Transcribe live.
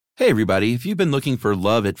Hey everybody, if you've been looking for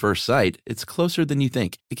love at first sight, it's closer than you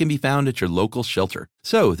think. It can be found at your local shelter.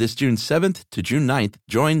 So this June 7th to June 9th,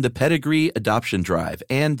 join the Pedigree Adoption Drive,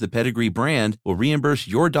 and the Pedigree brand will reimburse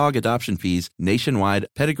your dog adoption fees nationwide.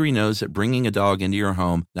 Pedigree knows that bringing a dog into your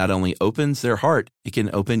home not only opens their heart, it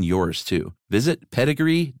can open yours too. Visit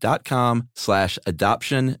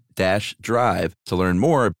pedigree.com/adoption-drive to learn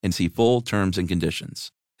more and see full terms and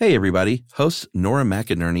conditions. Hey everybody, host Nora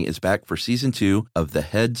McInerney is back for Season 2 of The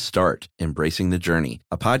Head Start, Embracing the Journey,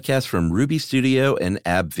 a podcast from Ruby Studio and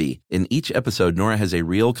AbbVie. In each episode, Nora has a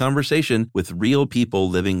real conversation with real people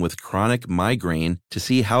living with chronic migraine to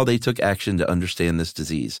see how they took action to understand this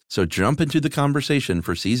disease. So jump into the conversation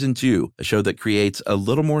for Season 2, a show that creates a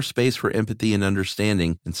little more space for empathy and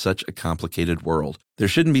understanding in such a complicated world. There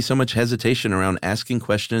shouldn't be so much hesitation around asking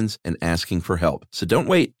questions and asking for help. So don't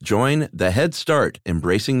wait. Join The Head Start,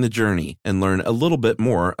 Embracing the Journey, and learn a little bit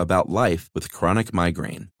more about life with chronic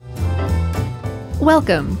migraine.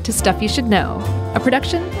 Welcome to Stuff You Should Know, a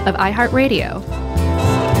production of iHeartRadio.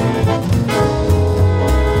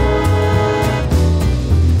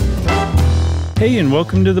 Hey, and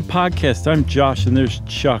welcome to the podcast. I'm Josh, and there's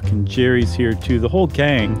Chuck, and Jerry's here too, the whole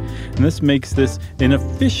gang. And this makes this an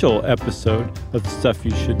official episode of Stuff You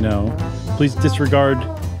Should Know. Please disregard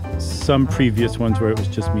some previous ones where it was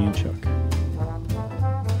just me and Chuck.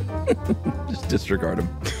 Just disregard them.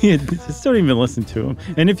 Yeah, just don't even listen to them.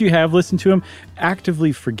 And if you have listened to them,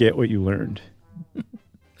 actively forget what you learned.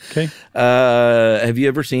 Okay. Have you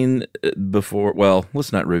ever seen before? Well,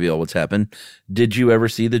 let's not reveal what's happened. Did you ever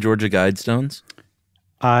see the Georgia Guidestones?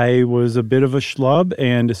 I was a bit of a schlub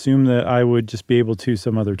and assumed that I would just be able to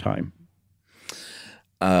some other time.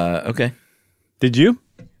 Okay. Did you?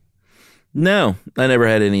 No, I never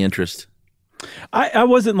had any interest. I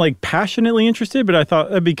wasn't like passionately interested, but I thought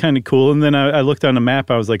that'd be kind of cool. And then I looked on a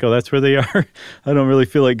map. I was like, oh, that's where they are. I don't really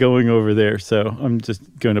feel like going over there. So I'm just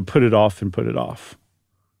going to put it off and put it off.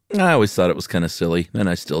 I always thought it was kind of silly, and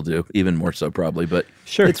I still do, even more so probably, but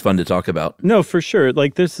sure, it's fun to talk about. No, for sure.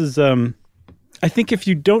 Like this is, I think if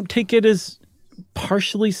you don't take it as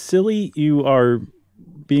partially silly, you are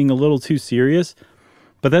being a little too serious.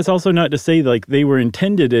 But that's also not to say like they were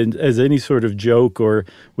intended as any sort of joke or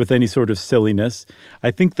with any sort of silliness.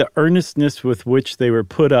 I think the earnestness with which they were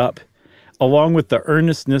put up, along with the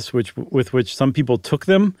earnestness with which some people took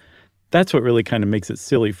them, that's what really kind of makes it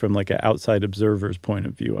silly from like an outside observer's point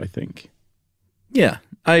of view, I think. Yeah,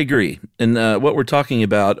 I agree. And what we're talking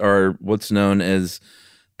about are what's known as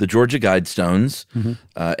the Georgia Guidestones,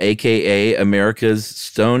 a.k.a. America's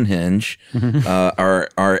Stonehenge,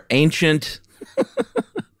 our ancient,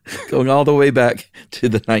 going all the way back to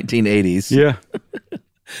the 1980s. Yeah.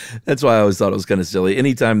 That's why I always thought it was kind of silly.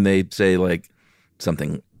 Anytime they say like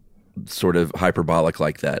something sort of hyperbolic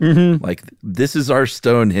like that. Like, this is our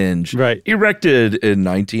Stonehenge, right, erected in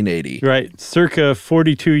 1980. Right, circa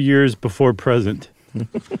 42 years before present.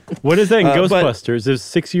 What is that in Ghostbusters? Is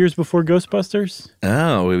 6 years before Ghostbusters?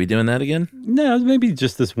 Oh, are we doing that again? No, maybe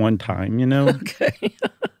just this one time, you know? Okay.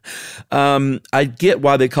 I get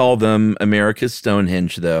why they call them America's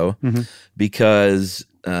Stonehenge, though, because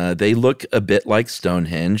they look a bit like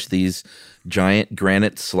Stonehenge, these giant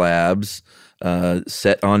granite slabs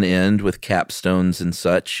set on end with capstones and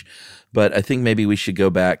such. But I think maybe we should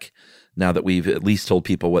go back now that we've at least told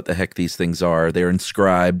people what the heck these things are. They're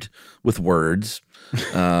inscribed with words.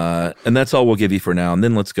 And that's all we'll give you for now. And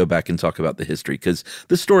then let's go back and talk about the history, because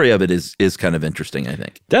the story of it is kind of interesting, I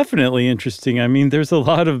think. Definitely interesting. I mean, there's a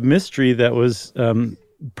lot of mystery that was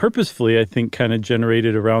purposefully, I think, kind of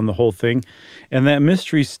generated around the whole thing. And that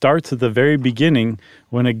mystery starts at the very beginning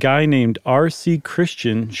when a guy named R.C.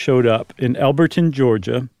 Christian showed up in Elberton,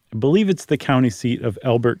 Georgia. I believe it's the county seat of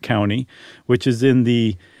Elbert County, which is in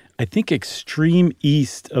the, I think, extreme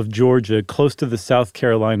east of Georgia, close to the South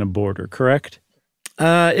Carolina border, correct?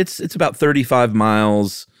 It's about 35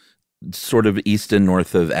 miles sort of east and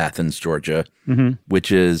north of Athens, Georgia,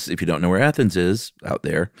 which is, if you don't know where Athens is out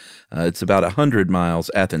there, it's about 100 miles.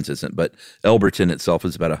 Athens isn't, but Elberton itself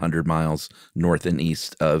is about 100 miles north and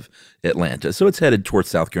east of Atlanta. So it's headed towards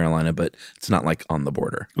South Carolina, but it's not like on the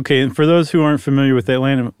border. Okay, and for those who aren't familiar with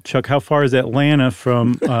Atlanta, Chuck, how far is Atlanta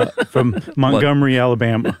from Montgomery,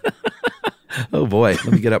 Alabama? Oh boy,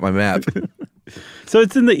 let me get out my map. So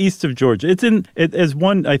it's in the east of Georgia. As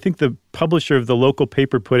one, I think the publisher of the local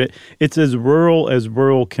paper put it, it's as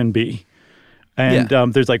rural can be. And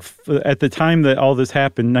there's like, at the time that all this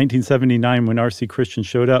happened, 1979, when R.C. Christian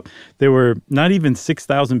showed up, there were not even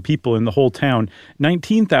 6,000 people in the whole town,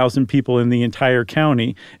 19,000 people in the entire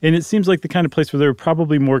county. And it seems like the kind of place where there were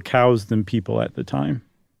probably more cows than people at the time.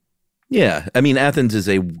 Yeah. I mean, Athens is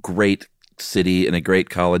a great city and a great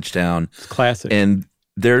college town. It's classic. And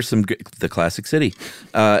there's the classic city.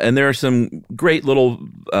 And there are some great little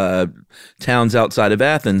towns outside of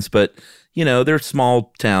Athens, but, they're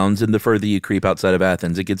small towns, and the further you creep outside of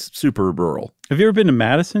Athens, it gets super rural. Have you ever been to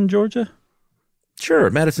Madison, Georgia?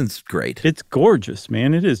 Sure, Madison's great. It's gorgeous,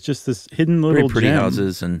 man. It is just this hidden little very pretty gem.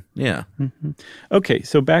 houses, and yeah. Mm-hmm. Okay,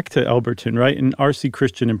 so back to Elberton, right? And R.C.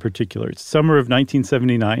 Christian in particular. It's summer of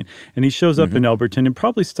 1979, and he shows up in Elberton and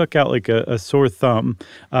probably stuck out like a sore thumb.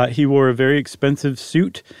 He wore a very expensive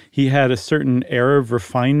suit. He had a certain air of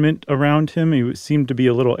refinement around him. He seemed to be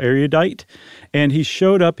a little erudite. And he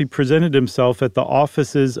showed up, he presented himself at the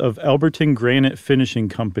offices of Elberton Granite Finishing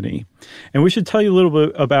Company. And we should tell you a little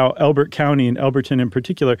bit about Elbert County and Elberton in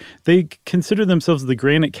particular. They consider themselves the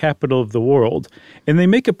granite capital of the world, and they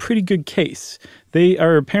make a pretty good case. They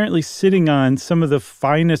are apparently sitting on some of the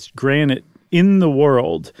finest granite in the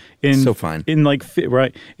world. So fine. In like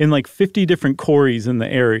 50 different quarries in the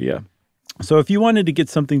area. So if you wanted to get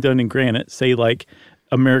something done in granite, say like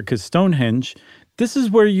America's Stonehenge, this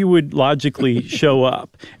is where you would logically show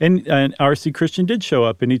up. And R.C. Christian did show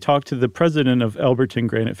up, and he talked to the president of Elberton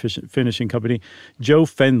Granite Finishing Company, Joe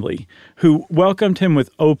Fendley, who welcomed him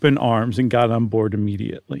with open arms and got on board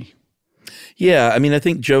immediately. Yeah, I mean, I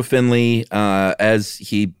think Joe Fendley, as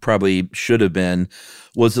he probably should have been,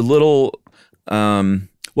 was a little,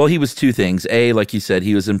 he was two things. A, like you said,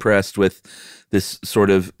 he was impressed with this sort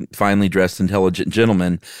of finely dressed, intelligent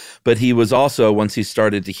gentleman. But he was also, once he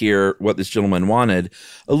started to hear what this gentleman wanted,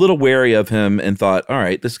 a little wary of him and thought, all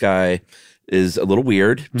right, this guy is a little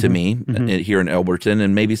weird to me here in Elberton,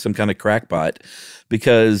 and maybe some kind of crackpot,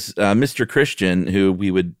 because Mr. Christian, who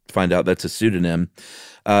we would find out that's a pseudonym,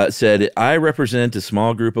 said, I represent a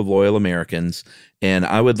small group of loyal Americans, and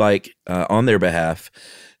I would like, on their behalf,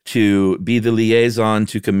 to be the liaison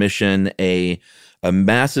to commission a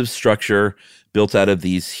massive structure built out of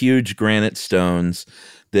these huge granite stones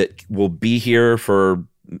that will be here for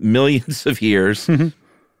millions of years.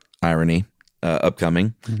 Irony,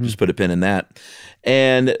 upcoming. Just put a pin in that.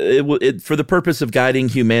 And it for the purpose of guiding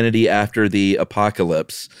humanity after the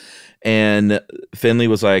apocalypse. And Fendley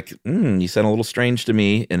was like, you sound a little strange to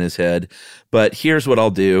me in his head, but here's what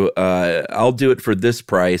I'll do. I'll do it for this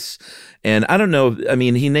price. And I don't know. I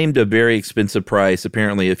mean, he named a very expensive price,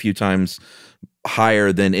 apparently a few times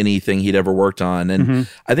higher than anything he'd ever worked on. And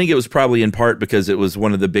I think it was probably in part because it was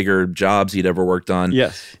one of the bigger jobs he'd ever worked on.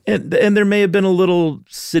 Yes. And there may have been a little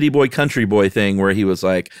city boy, country boy thing where he was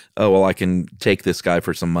like, oh, well, I can take this guy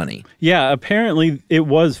for some money. Yeah, apparently it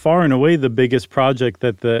was far and away the biggest project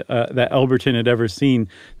that that Elberton had ever seen.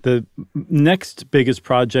 The next biggest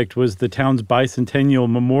project was the town's bicentennial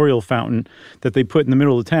memorial fountain that they put in the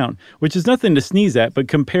middle of the town, which is nothing to sneeze at, but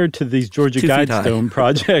compared to these Georgia Guidestone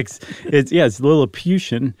projects, it's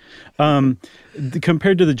Lilliputian.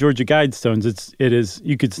 Compared to the Georgia Guidestones, it is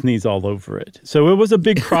you could sneeze all over it. So it was a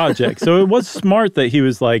big project. So it was smart that he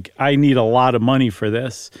was like, I need a lot of money for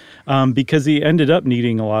this, because he ended up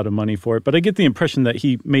needing a lot of money for it. But I get the impression that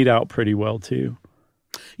he made out pretty well too.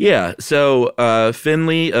 Yeah. So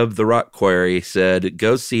Fendley of the Rock Quarry said,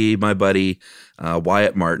 go see my buddy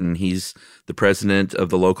Wyatt Martin. He's the president of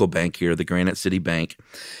the local bank here, the Granite City Bank,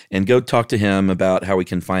 and go talk to him about how we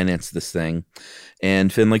can finance this thing.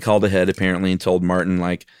 And Fendley called ahead apparently and told Martin,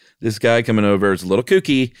 like, this guy coming over is a little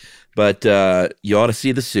kooky, but you ought to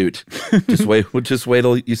see the suit. Just wait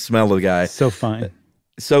till you smell the guy. So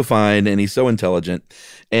fine, and he's so intelligent.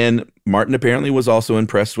 And Martin apparently was also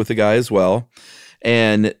impressed with the guy as well.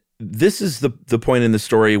 And this is the point in the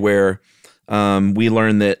story where we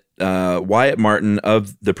learn that Wyatt Martin,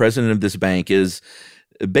 of the president of this bank, is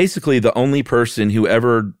basically the only person who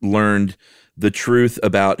ever learned the truth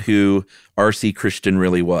about who R.C. Christian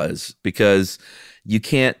really was, because you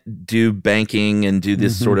can't do banking and do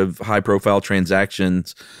this sort of high-profile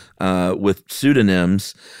transactions with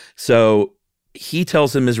pseudonyms. So he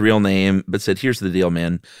tells him his real name, but said, here's the deal,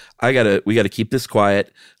 man. We got to keep this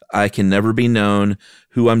quiet. I can never be known.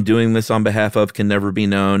 Who I'm doing this on behalf of can never be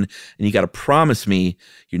known. And you got to promise me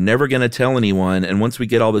you're never going to tell anyone. And once we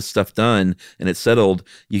get all this stuff done and it's settled,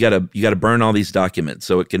 you got to burn all these documents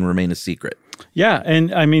so it can remain a secret. Yeah,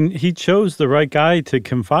 and I mean, he chose the right guy to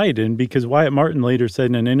confide in, because Wyatt Martin later said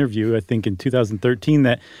in an interview, I think in 2013,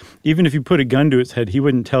 that even if you put a gun to his head, he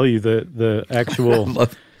wouldn't tell you the actual...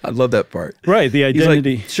 I love that part. Right, the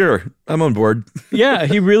identity. He's like, sure, I'm on board. Yeah,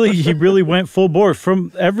 he really went full bore.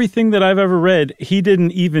 From everything that I've ever read, he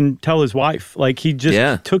didn't even tell his wife. Like, he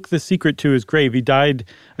just took the secret to his grave. He died,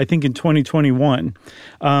 I think, in 2021.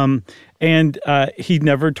 And he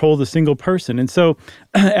never told a single person. And so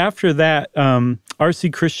after that,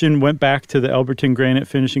 R.C. Christian went back to the Elberton Granite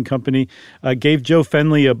Finishing Company, gave Joe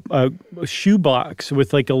Fenley a shoebox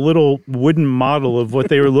with like a little wooden model of what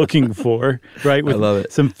they were looking for, right? With I love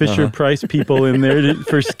it. Some Fisher-Price people in there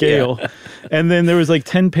for scale. Yeah. And then there was like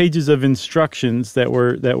 10 pages of instructions that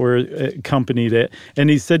were accompanied it.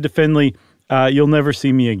 And he said to Fenley, you'll never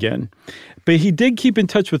see me again. But he did keep in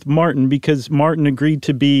touch with Martin because Martin agreed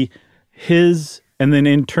to be his, and then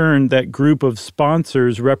in turn, that group of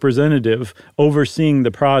sponsors representative overseeing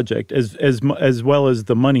the project as well as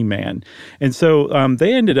the money man. And so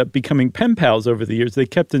they ended up becoming pen pals over the years. They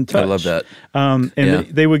kept in touch. I love that.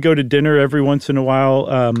 They would go to dinner every once in a while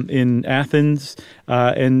in Athens.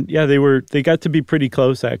 They got to be pretty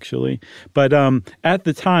close, actually. But at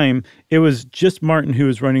the time, it was just Martin who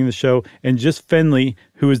was running the show and just Fenley,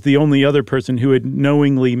 who was the only other person who had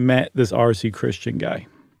knowingly met this R.C. Christian guy.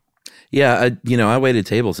 Yeah, I waited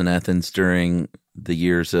tables in Athens during the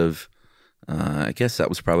years of, I guess that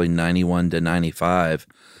was probably 91 to 95.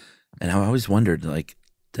 And I always wondered, like,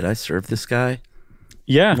 did I serve this guy?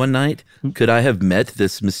 Yeah. One night? Could I have met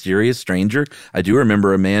this mysterious stranger? I do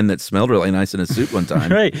remember a man that smelled really nice in a suit one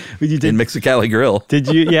time. Right. In Mexicali Grill. Did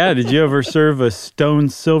you ever serve a stone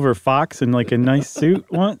silver fox in like a nice suit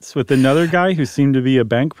once with another guy who seemed to be a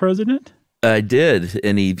bank president? I did,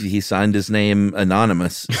 and he signed his name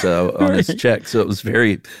anonymous, so on his check. So it was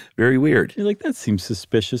very, very weird. You're like, that seems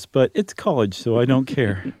suspicious, but it's college, so I don't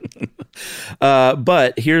care.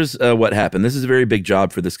 But here's what happened. This is a very big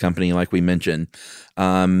job for this company, like we mentioned.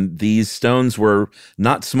 These stones were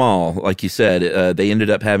not small, like you said. They ended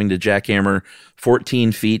up having to jackhammer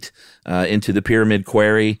 14 feet into the pyramid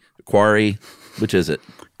quarry. Which is it?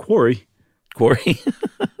 Quarry.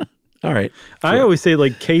 All right. I always say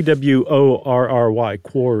like Kworry,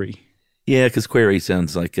 quarry. Yeah, because query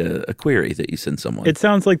sounds like a query that you send someone. It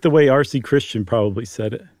sounds like the way R.C. Christian probably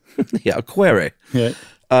said it. Yeah, a query. Yeah.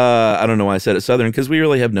 I don't know why I said it Southern, because we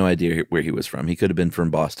really have no idea where he was from. He could have been from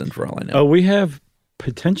Boston for all I know. Oh, we have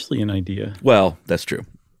potentially an idea. Well, that's true.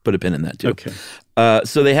 Put a pin in that too. Okay.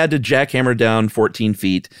 So they had to jackhammer down 14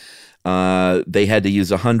 feet. They had to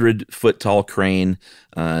use a 100-foot tall crane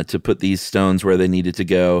to put these stones where they needed to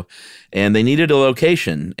go, and they needed a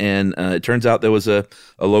location. And it turns out there was a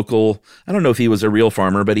local, I don't know if he was a real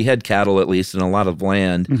farmer, but he had cattle at least and a lot of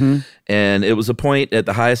land. Mm-hmm. And it was a point at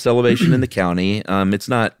the highest elevation in the county. It's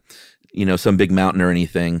not, some big mountain or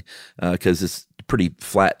anything, because it's pretty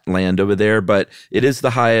flat land over there, but it is the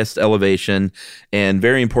highest elevation, and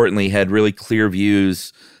very importantly, had really clear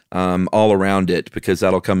views all around it, because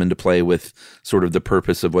that'll come into play with sort of the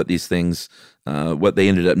purpose of what these things, what they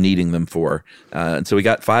ended up needing them for. And so we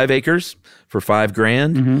got 5 acres for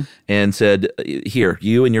 $5,000 and said, here,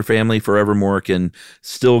 you and your family forevermore can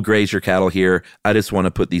still graze your cattle here. I just want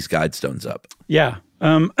to put these guide stones up. Yeah.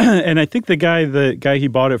 And I think the guy he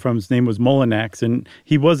bought it from, his name was Molinax, and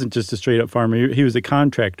he wasn't just a straight up farmer. He was a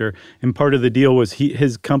contractor. And part of the deal was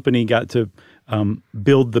his company got to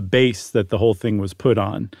build the base that the whole thing was put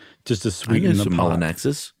on, just to sweeten the pot.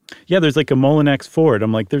 Molinaxes. Yeah, there's like a Molinax Ford.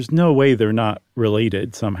 I'm like, there's no way they're not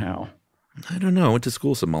related somehow. I don't know. I went to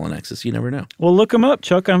school with some Molinaxes. You never know. Well, look them up,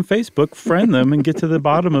 Chuck, on Facebook. Friend them and get to the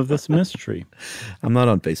bottom of this mystery. I'm not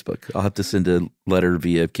on Facebook. I'll have to send a letter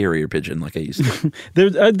via carrier pigeon like I used to.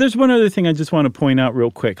 There's one other thing I just want to point out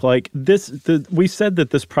real quick. Like we said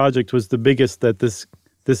that this project was the biggest that this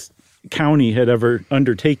county had ever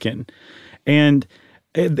undertaken. And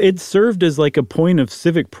it served as like a point of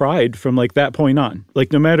civic pride from like that point on.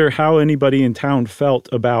 Like no matter how anybody in town felt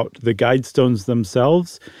about the guidestones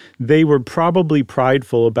themselves, they were probably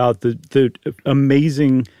prideful about the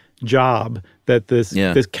amazing job that this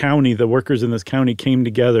county, the workers in this county came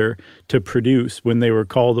together to produce when they were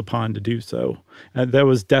called upon to do so. That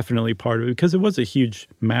was definitely part of it, because it was a huge,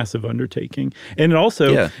 massive undertaking. And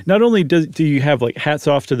also, not only do you have like hats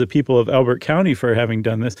off to the people of Elbert County for having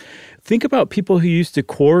done this, think about people who used to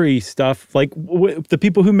quarry stuff, like the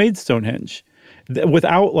people who made Stonehenge,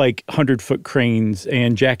 without like 100-foot cranes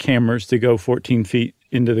and jackhammers to go 14 feet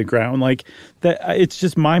into the ground. Like that, it's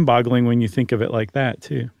just mind-boggling when you think of it like that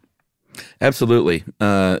too. Absolutely.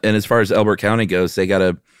 And as far as Elbert County goes, they got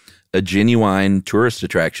a genuine tourist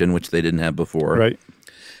attraction, which they didn't have before. Right.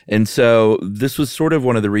 And so this was sort of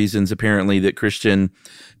one of the reasons, apparently, that Christian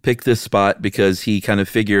picked this spot, because he kind of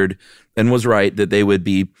figured, and was right, that they would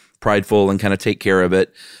be prideful and kind of take care of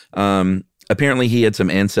it. Apparently, he had some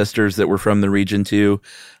ancestors that were from the region too.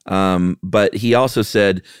 But he also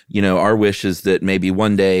said, our wish is that maybe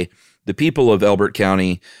one day the people of Elbert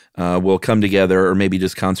County will come together, or maybe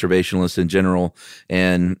just conservationists in general,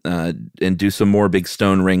 and do some more big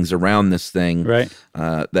stone rings around this thing. Right.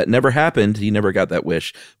 That never happened. He never got that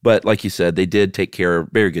wish. But like you said, they did take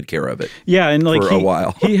very good care of it. Yeah, and like for a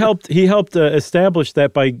while. he helped establish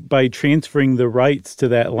that by transferring the rights to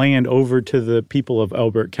that land over to the people of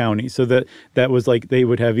Elbert County, so that was like they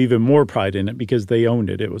would have even more pride in it because they owned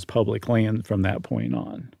it. It was public land from that point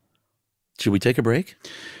on. Should we take a break?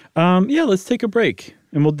 Yeah, let's take a break,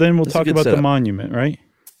 and we'll talk about the monument, right?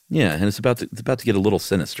 Yeah, and it's about to get a little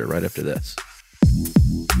sinister right after this.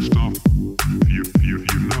 Stop. You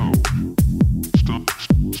know. Stop.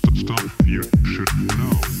 You should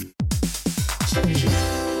know.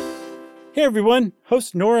 Hey everyone,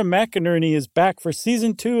 host Nora McInerney is back for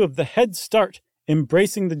season 2 of The Head Start,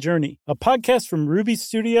 Embracing the Journey, a podcast from Ruby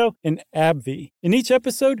Studio and AbbVie. In each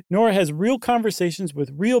episode, Nora has real conversations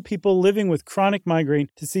with real people living with chronic migraine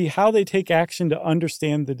to see how they take action to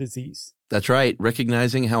understand the disease. That's right.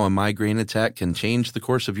 Recognizing how a migraine attack can change the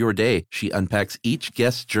course of your day, she unpacks each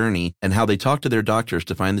guest's journey and how they talk to their doctors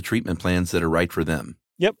to find the treatment plans that are right for them.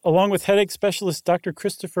 Yep, along with headache specialist Dr.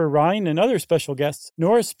 Christopher Ryan and other special guests,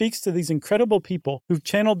 Nora speaks to these incredible people who've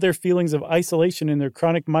channeled their feelings of isolation in their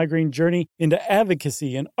chronic migraine journey into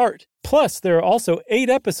advocacy and art. Plus, there are also 8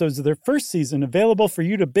 episodes of their first season available for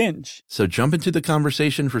you to binge. So jump into the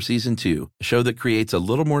conversation for season 2, a show that creates a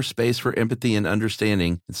little more space for empathy and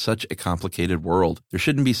understanding in such a complicated world. There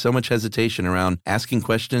shouldn't be so much hesitation around asking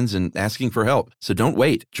questions and asking for help. So don't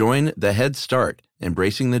wait. Join The Head Start,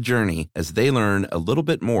 Embracing the Journey, as they learn a little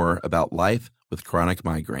bit more about life with chronic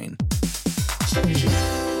migraine.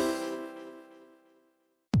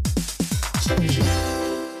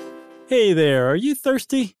 Hey there, are you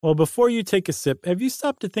thirsty? Well, before you take a sip, have you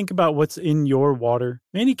stopped to think about what's in your water?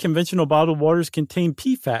 Many conventional bottled waters contain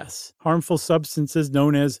PFAS, harmful substances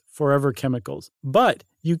known as forever chemicals. But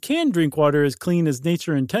you can drink water as clean as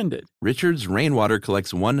nature intended. Richard's Rainwater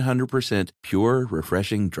collects 100% pure,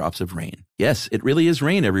 refreshing drops of rain. Yes, it really is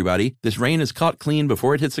rain, everybody. This rain is caught clean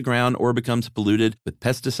before it hits the ground or becomes polluted with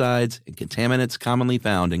pesticides and contaminants commonly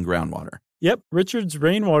found in groundwater. Yep, Richard's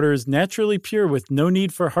Rainwater is naturally pure with no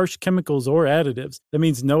need for harsh chemicals or additives. That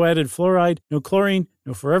means no added fluoride, no chlorine,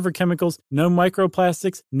 no forever chemicals, no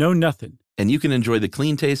microplastics, no nothing. And you can enjoy the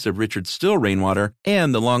clean taste of Richard's still rainwater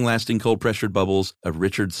and the long-lasting cold-pressured bubbles of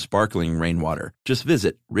Richard's sparkling rainwater. Just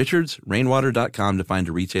visit richardsrainwater.com to find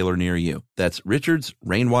a retailer near you. That's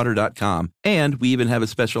richardsrainwater.com. And we even have a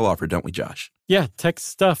special offer, don't we, Josh? Yeah, text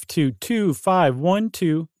stuff to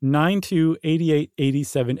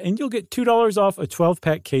 2512928887 and you'll get $2 off a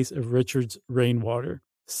 12-pack case of Richard's Rainwater.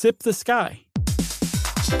 Sip the sky.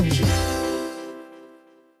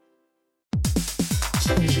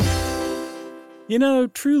 You know,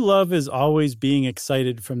 true love is always being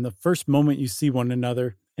excited from the first moment you see one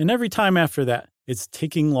another, and every time after that. It's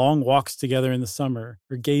taking long walks together in the summer,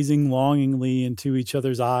 or gazing longingly into each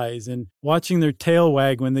other's eyes, and watching their tail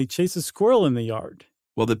wag when they chase a squirrel in the yard.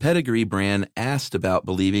 Well, the Pedigree brand asked about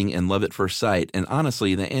believing in love at first sight, and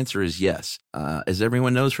honestly, the answer is yes. As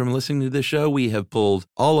everyone knows from listening to this show, we have pulled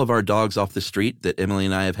all of our dogs off the street that Emily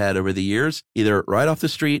and I have had over the years, either right off the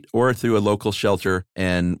street or through a local shelter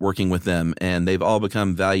and working with them, and they've all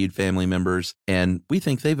become valued family members, and we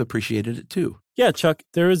think they've appreciated it too. Yeah, Chuck,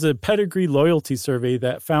 there is a Pedigree loyalty survey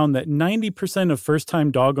that found that 90% of first-time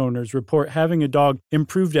dog owners report having a dog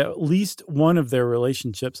improved at least one of their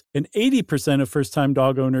relationships, and 80% of first-time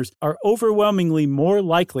dog owners are overwhelmingly more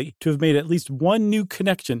likely to have made at least one new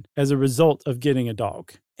connection as a result of getting a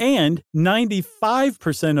dog. And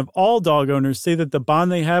 95% of all dog owners say that the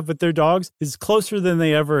bond they have with their dogs is closer than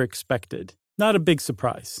they ever expected. Not a big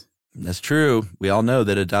surprise. That's true. We all know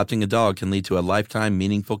that adopting a dog can lead to a lifetime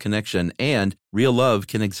meaningful connection, and real love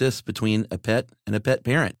can exist between a pet and a pet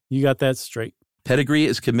parent. You got that straight. Pedigree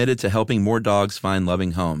is committed to helping more dogs find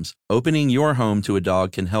loving homes. Opening your home to a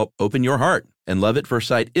dog can help open your heart. And Love at First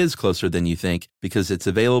Sight is closer than you think because it's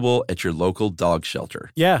available at your local dog shelter.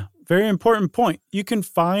 Yeah, very important point. You can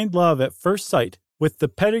find love at first sight with the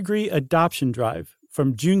Pedigree Adoption Drive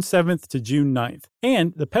from June 7th to June 9th.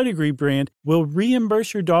 And the Pedigree brand will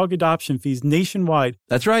reimburse your dog adoption fees nationwide.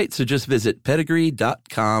 That's right. So just visit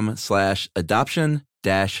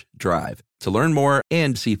pedigree.com/adoption-drive to learn more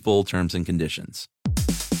and see full terms and conditions.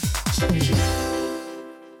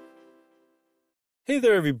 Hey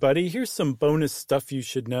there, everybody. Here's some bonus stuff you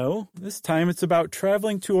should know. This time it's about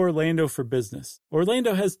traveling to Orlando for business.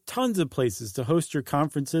 Orlando has tons of places to host your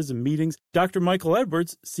conferences and meetings. Dr. Michael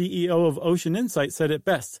Edwards, CEO of Ocean Insight, said it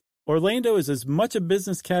best. Orlando is as much a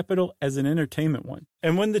business capital as an entertainment one.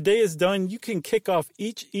 And when the day is done, you can kick off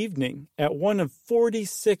each evening at one of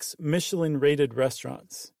 46 Michelin-rated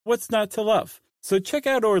restaurants. What's not to love? So check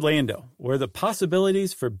out Orlando, where the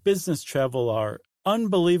possibilities for business travel are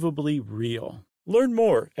unbelievably real. Learn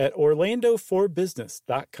more at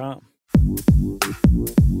orlandoforbusiness.com.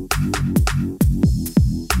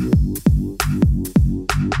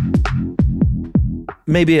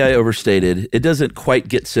 Maybe I overstated. It doesn't quite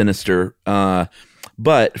get sinister,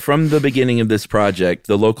 but from the beginning of this project,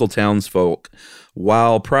 the local townsfolk,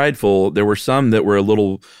 while prideful, there were some that were a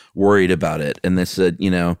little worried about it. And they said,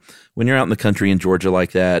 you know, when you're out in the country in Georgia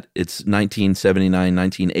like that, it's 1979,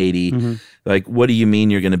 1980. Mm-hmm. Like, what do you mean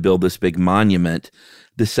you're going to build this big monument?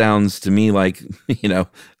 This sounds to me like, you know,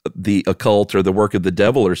 the occult or the work of the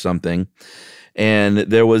devil or something. And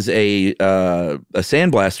there was a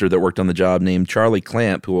sandblaster that worked on the job named Charlie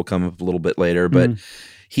Clamp, who will come up a little bit later. But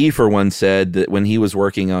he, for one, said that when he was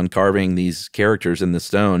working on carving these characters in the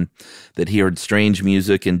stone, that he heard strange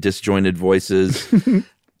music and disjointed voices.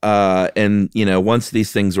 And, you know, once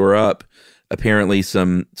these things were up, apparently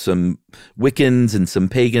some Wiccans and some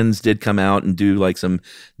pagans did come out and do like some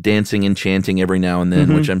dancing and chanting every now and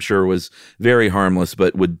then, which I'm sure was very harmless,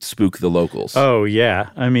 but would spook the locals. Oh, yeah.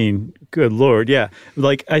 I mean, good Lord. Yeah.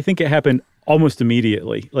 Like, I think it happened almost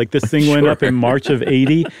immediately. Like, this thing went up in March of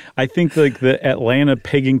 80. I think like the Atlanta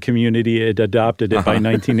pagan community had adopted it by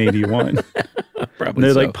 1981. Probably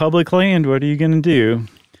they're so. like, public land, what are you going to do?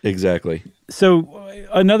 Exactly. So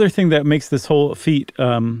another thing that makes this whole feat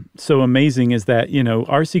so amazing is that, you know,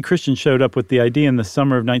 R.C. Christian showed up with the idea in the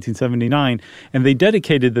summer of 1979, and they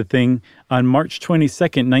dedicated the thing on March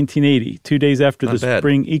 22nd, 1980, 2 days after the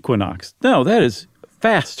spring equinox. No, that is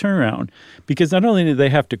fast turnaround, because not only did they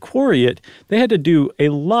have to quarry it, they had to do a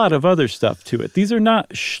lot of other stuff to it. These are not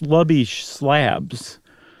schlubby slabs.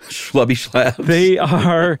 Schlubby slabs.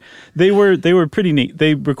 They were pretty neat.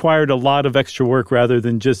 They required a lot of extra work rather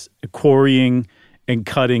than just quarrying and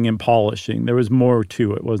cutting and polishing. There was more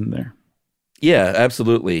to it, wasn't there? Yeah,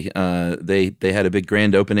 absolutely. They had a big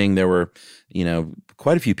grand opening. There were, you know,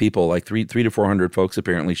 quite a few people, like 300 to 400 folks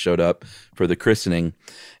apparently showed up for the christening.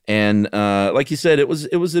 And like you said, it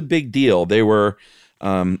was a big deal. They were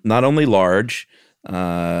not only large,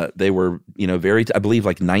 they were, you know, I believe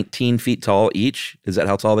like 19 feet tall each. Is that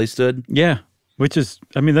how tall they stood? Yeah, which is,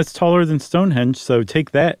 I mean, that's taller than Stonehenge. So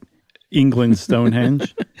take that, England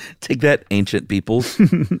Stonehenge. Take that, ancient peoples.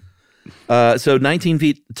 So 19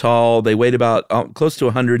 feet tall. They weighed about close to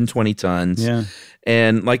 120 tons. Yeah.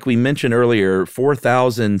 And like we mentioned earlier,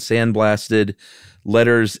 4,000 sandblasted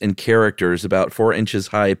letters and characters about 4 inches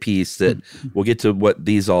high apiece that we'll get to what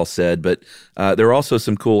these all said, but there are also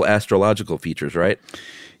some cool astrological features, right?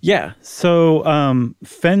 Yeah. So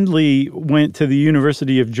Fendley went to the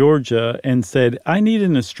University of Georgia and said, I need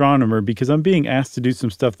an astronomer because I'm being asked to do some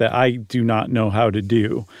stuff that I do not know how to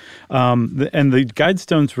do. And the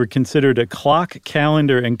guidestones were considered a clock,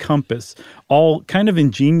 calendar, and compass, all kind of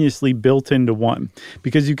ingeniously built into one,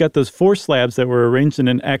 because you've got those 4 slabs that were arranged in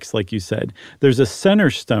an X, like you said. There's a center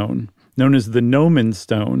stone known as the gnomon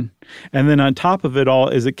stone. And then on top of it all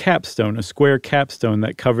is a capstone, a square capstone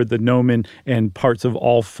that covered the gnomon and parts of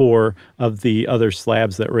all 4 of the other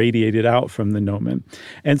slabs that radiated out from the gnomon.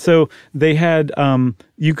 And so they had,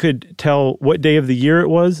 you could tell what day of the year it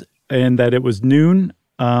was and that it was noon.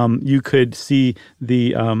 You could see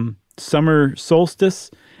the summer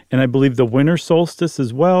solstice, and I believe the winter solstice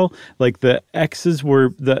as well. Like the X's were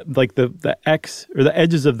the X, or the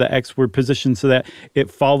edges of the X were positioned so that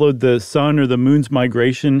it followed the sun or the moon's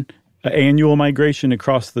migration, annual migration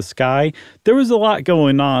across the sky. There was a lot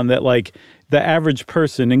going on that like the average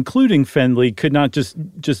person, including Fendley, could not just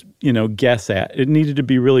you know, guess at. It needed to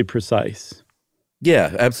be really precise.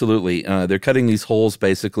 Yeah, absolutely. They're cutting these holes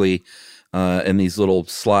basically in these little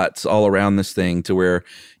slots all around this thing to where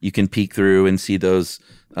you can peek through and see those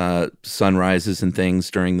sunrises and things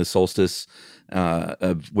during the solstice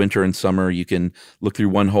of winter and summer. You can look through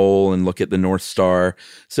one hole and look at the North Star.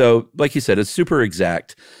 So, like you said, it's super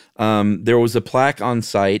exact. There was a plaque on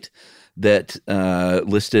site that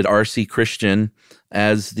listed R.C. Christian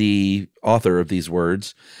as the author of these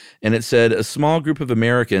words, and it said, "A small group of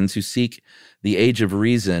Americans who seek the age of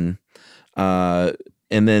reason," and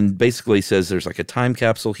then basically says there's like a time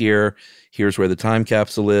capsule here. Here's where the time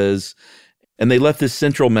capsule is. And they left this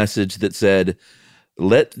central message that said,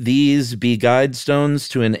 "Let these be guidestones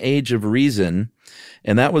to an age of reason."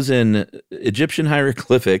 And that was in Egyptian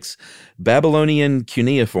hieroglyphics, Babylonian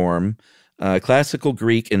cuneiform, classical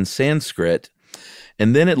Greek, and Sanskrit.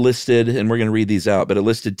 And then it listed, and we're going to read these out, but it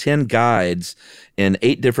listed 10 guides in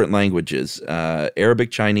 8 different languages, Arabic,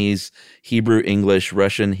 Chinese, Hebrew, English,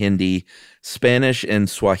 Russian, Hindi, Spanish, and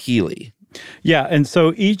Swahili. Yeah, and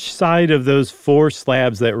so each side of those 4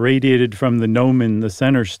 slabs that radiated from the gnomon, the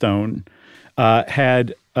center stone,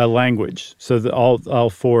 had a language. So all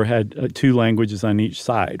 4 had 2 languages on each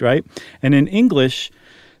side, right? And in English,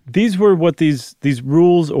 these were what these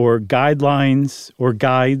rules or guidelines or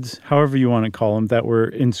guides, however you want to call them, that were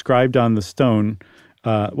inscribed on the stone,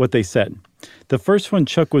 what they said. The first one,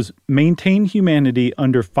 Chuck, was maintain humanity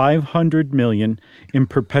under 500 million in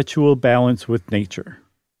perpetual balance with nature.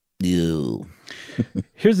 Ew.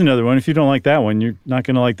 Here's another one. If you don't like that one, you're not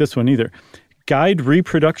going to like this one either. Guide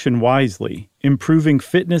reproduction wisely, improving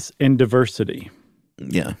fitness and diversity.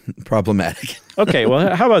 Yeah, problematic. Okay,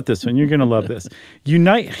 well, how about this one? You're going to love this.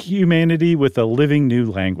 Unite humanity with a living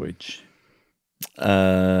new language.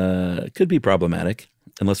 It could be problematic,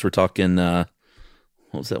 unless we're talking, what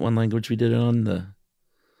was that one language we did it on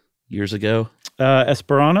years ago?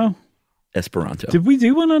 Esperanto? Esperanto. Did we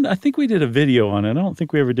do one on? I think we did a video on it. I don't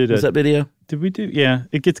think we ever did it. Was that video? Did we do? Yeah,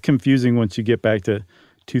 it gets confusing once you get back to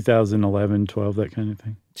 2011, 12, that kind of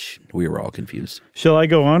thing. We were all confused. Shall I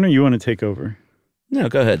go on or you want to take over? No,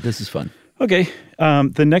 go ahead. This is fun. Okay.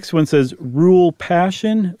 The next one says, rule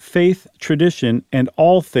passion, faith, tradition, and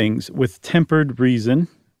all things with tempered reason.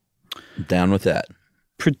 Down with that.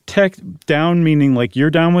 Protect, down meaning like you're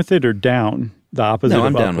down with it or down? The opposite No,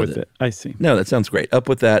 I'm of down up with with it. I see. No, that sounds great. Up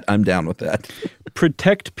with that. I'm down with that.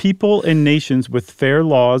 Protect people and nations with fair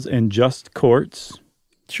laws and just courts.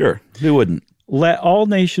 Sure. Who wouldn't? Let all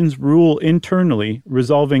nations rule internally,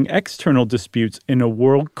 resolving external disputes in a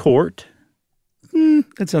world court.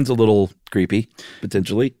 That sounds a little creepy,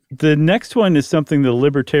 potentially. The next one is something the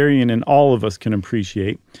libertarian and all of us can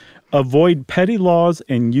appreciate. Avoid petty laws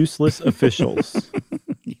and useless officials.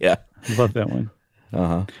 Yeah. Love that one.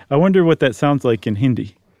 Uh-huh. I wonder what that sounds like in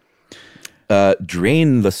Hindi.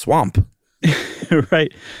 Drain the swamp.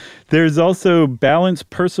 Right. There's also balance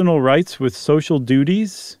personal rights with social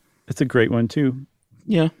duties. That's a great one, too,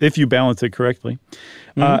 Yeah. if you balance it correctly.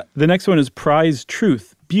 The next one is prize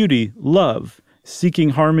truth, beauty, love, seeking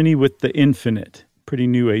harmony with the infinite. Pretty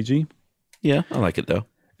new agey. Yeah, I like it, though.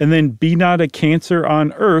 And then be not a cancer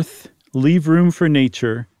on earth, leave room for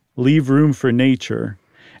nature, leave room for nature.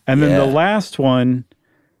 And then the Yeah. last one,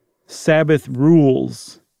 Sabbath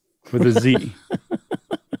rules with a Z.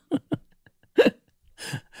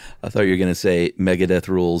 I thought you were going to say Megadeth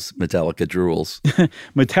rules, Metallica drools.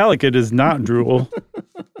 Metallica does not drool.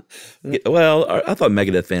 Well, I thought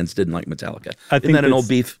Megadeth fans didn't like Metallica. I Isn't think that an old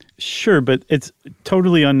that's- beef? Sure, but it's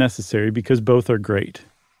totally unnecessary because both are great.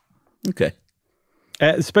 Okay.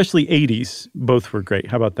 Especially 80s, both were great.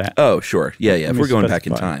 How about that? Oh, sure. Yeah, yeah. If me we're going back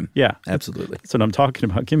in specify. time. Yeah. Absolutely. That's what I'm talking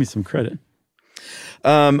about. Give me some credit.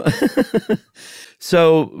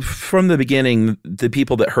 So from the beginning, the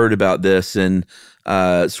people that heard about this and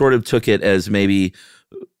sort of took it as maybe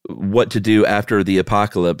what to do after the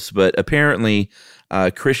apocalypse, but apparently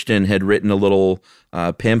Christian had written a little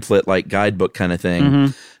pamphlet-like guidebook kind of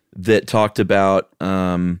thing that talked about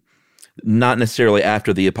not necessarily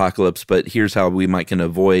after the apocalypse, but here's how we can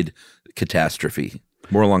avoid catastrophe.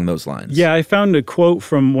 More along those lines. Yeah, I found a quote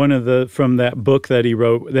from from that book that he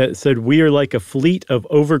wrote that said, "We are like a fleet of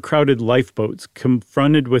overcrowded lifeboats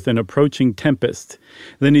confronted with an approaching tempest."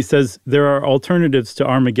 Then he says, "There are alternatives to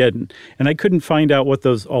Armageddon." And I couldn't find out what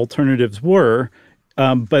those alternatives were.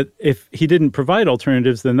 But if he didn't provide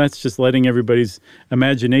alternatives, then that's just letting everybody's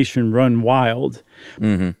imagination run wild.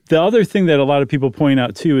 The other thing that a lot of people point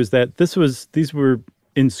out, too, is that these were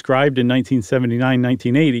inscribed in 1979,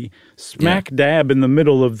 1980, smack dab in the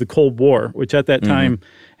middle of the Cold War, which at that time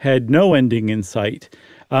had no ending in sight.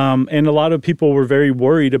 And a lot of people were very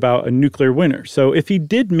worried about a nuclear winter. So if he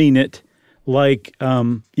did mean it like,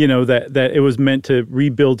 that it was meant to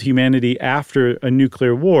rebuild humanity after a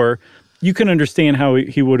nuclear war, you can understand how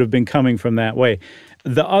he would have been coming from that way.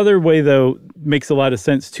 The other way, though, makes a lot of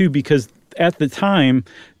sense, too, because at the time,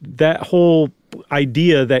 that whole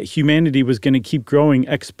idea that humanity was going to keep growing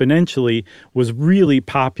exponentially was really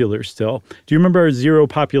popular still. Do you remember our zero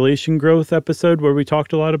population growth episode where we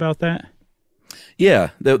talked a lot about that?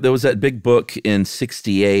 Yeah, there was that big book in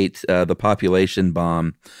 '68, The Population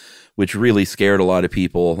Bomb, which really scared a lot of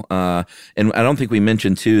people. And I don't think we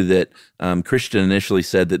mentioned, too, that Christian initially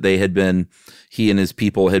said that he and his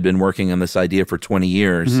people had been working on this idea for 20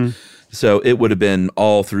 years. So it would have been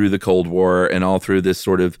all through the Cold War and all through this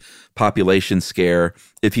sort of population scare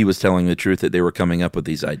if he was telling the truth that they were coming up with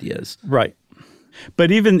these ideas. Right.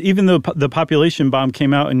 But even though the population bomb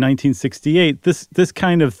came out in 1968, this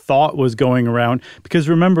kind of thought was going around because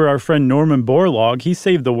remember our friend Norman Borlaug, he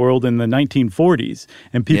saved the world in the 1940s,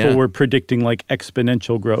 and people were predicting like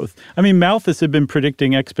exponential growth. I mean, Malthus had been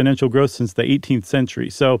predicting exponential growth since the 18th century.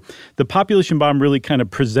 So the population bomb really kind of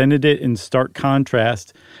presented it in stark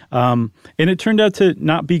contrast, and it turned out to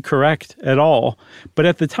not be correct at all. But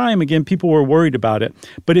at the time, again, people were worried about it.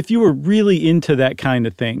 But if you were really into that kind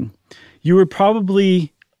of thing, you were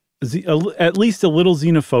probably at least a little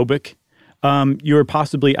xenophobic. You were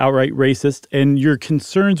possibly outright racist, and your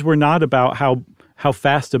concerns were not about how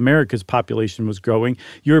fast America's population was growing.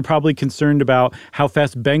 You were probably concerned about how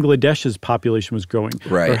fast Bangladesh's population was growing,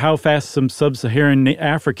 or how fast some sub-Saharan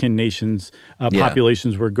African nations'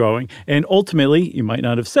 populations were growing. And ultimately, you might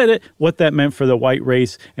not have said it, what that meant for the white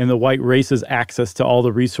race and the white race's access to all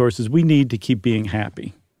the resources we need to keep being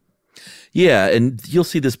happy. Yeah, and you'll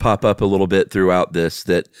see this pop up a little bit throughout this,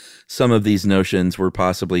 that some of these notions were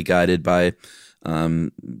possibly guided by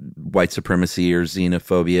white supremacy or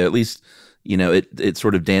xenophobia. At least, it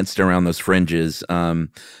sort of danced around those fringes,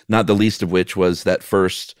 not the least of which was that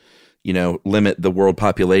first, limit the world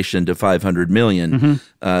population to 500 million.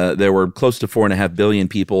 There were close to 4.5 billion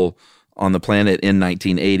people on the planet in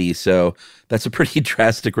 1980, so that's a pretty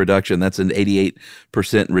drastic reduction. That's an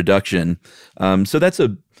 88% reduction. So that's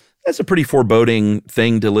a pretty foreboding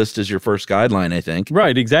thing to list as your first guideline, I think.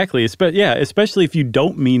 Right, exactly. Especially if you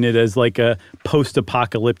don't mean it as like a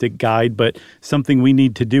post-apocalyptic guide, but something we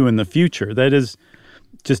need to do in the future. That is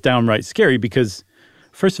just downright scary because,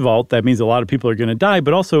 first of all, that means a lot of people are going to die,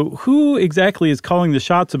 but also who exactly is calling the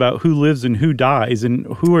shots about who lives and who dies, and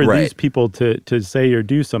who are these people to say or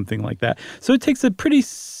do something like that? So it takes a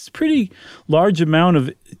pretty large amount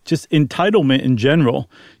of just entitlement in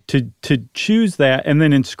general to choose that and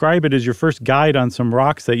then inscribe it as your first guide on some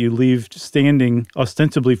rocks that you leave standing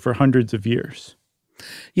ostensibly for hundreds of years.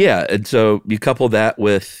 Yeah, and so you couple that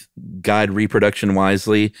with guide reproduction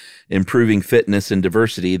wisely, improving fitness and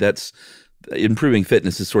diversity. That's improving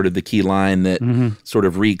fitness is sort of the key line that sort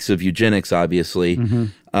of reeks of eugenics, obviously.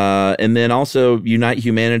 And then also unite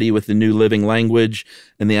humanity with the new living language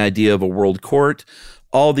and the idea of a world court.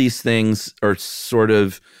 All these things are sort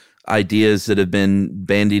of ideas that have been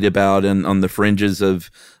bandied about on the fringes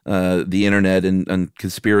of the internet and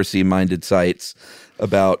conspiracy-minded sites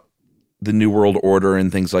about the New World Order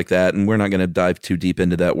and things like that. And we're not going to dive too deep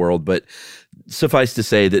into that world, but suffice to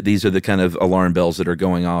say that these are the kind of alarm bells that are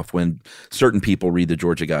going off when certain people read the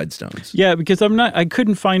Georgia Guidestones. Yeah, because I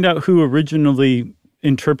couldn't find out who originally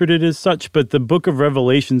interpreted as such, but the Book of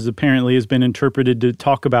Revelations apparently has been interpreted to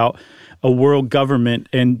talk about a world government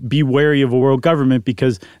and be wary of a world government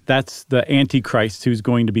because that's the Antichrist who's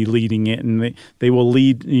going to be leading it, and they will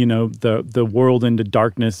lead the world into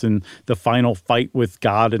darkness and the final fight with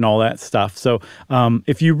God and all that stuff. So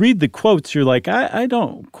if you read the quotes, you're like, I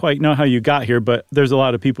don't quite know how you got here, but there's a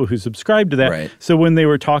lot of people who subscribe to that. Right. So when they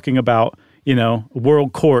were talking about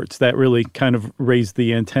world courts, that really kind of raised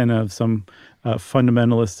the antenna of some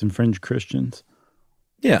fundamentalists and fringe Christians.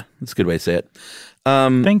 Yeah, that's a good way to say it.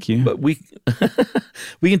 Thank you. But we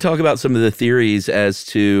can talk about some of the theories as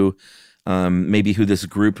to maybe who this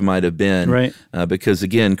group might have been. Right. Because,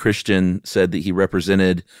 again, Christian said that he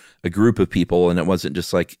represented a group of people, and it wasn't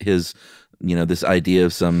just like his, this idea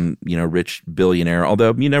of some, rich billionaire,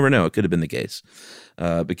 although you never know. It could have been the case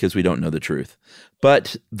because we don't know the truth.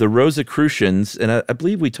 But the Rosicrucians, and I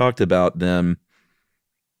believe we talked about them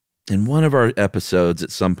in one of our episodes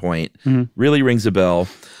at some point, really rings a bell.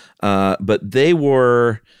 But they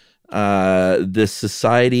were this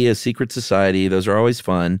society, a secret society. Those are always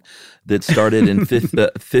fun. That started in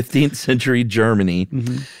 15th century Germany,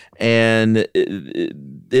 and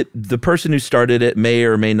the person who started it may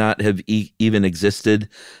or may not have even existed.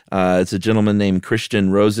 It's a gentleman named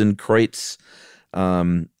Christian Rosenkreutz,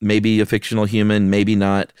 maybe a fictional human, maybe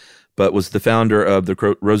not, but was the founder of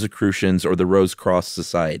the Rosicrucians or the Rose Cross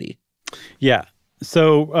Society. Yeah.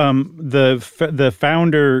 So the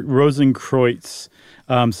founder, Rosenkreutz,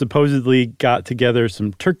 supposedly got together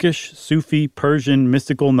some Turkish, Sufi, Persian,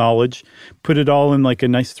 mystical knowledge, put it all in like a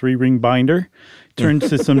nice 3-ring binder, turned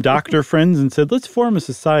to some doctor friends and said, let's form a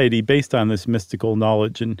society based on this mystical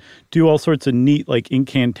knowledge and do all sorts of neat like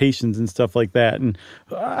incantations and stuff like that. And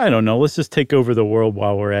I don't know, let's just take over the world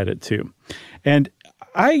while we're at it too. And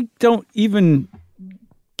I don't even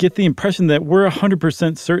get the impression that we're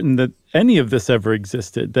 100% certain that any of this ever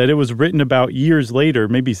existed, that it was written about years later,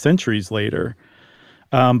 maybe centuries later,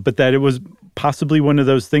 but that it was possibly one of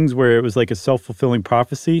those things where it was like a self-fulfilling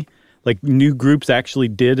prophecy, like new groups actually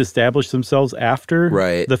did establish themselves after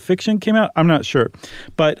Right. the fiction came out. I'm not sure.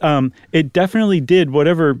 But it definitely did,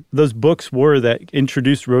 whatever those books were that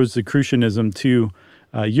introduced Rosicrucianism to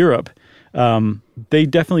Europe, they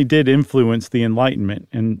definitely did influence the Enlightenment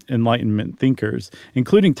and Enlightenment thinkers,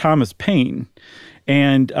 including Thomas Paine.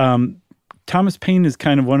 And Thomas Paine is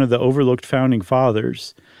kind of one of the overlooked founding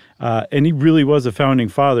fathers. And he really was a founding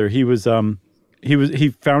father. He came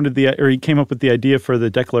up with the idea for the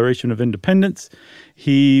Declaration of Independence.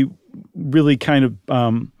 He really kind of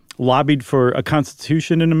lobbied for a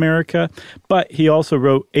constitution in America, but he also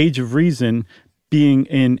wrote Age of Reason, being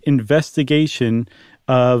an investigation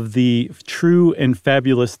of the true and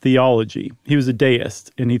fabulous theology. He was a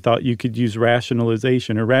deist, and he thought you could use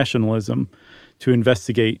rationalization or rationalism to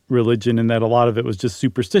investigate religion, and that a lot of it was just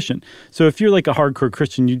superstition. So if you're like a hardcore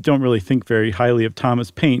Christian, you don't really think very highly of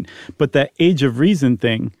Thomas Paine. But that Age of Reason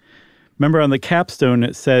thing, remember on the capstone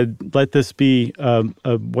it said, let this be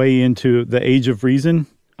a way into the Age of Reason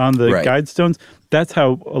on the Right. Guidestones? That's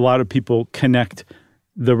how a lot of people connect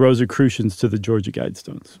the Rosicrucians to the Georgia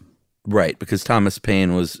Guidestones. Right, because Thomas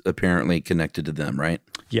Paine was apparently connected to them, right?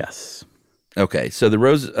 Yes. Okay, so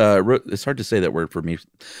it's hard to say that word for me.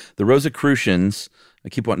 The Rosicrucians, I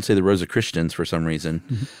keep wanting to say the Rosicrucians for some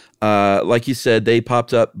reason. Like you said, they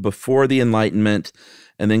popped up before the Enlightenment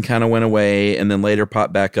and then kind of went away, and then later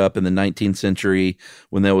popped back up in the 19th century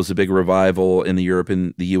when there was a big revival in the Europe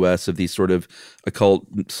and the U.S. of these sort of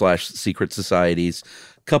occult/secret societies.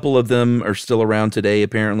 A couple of them are still around today,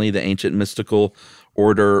 apparently. The ancient mystical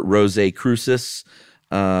order Rosicrucis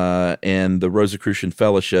and the Rosicrucian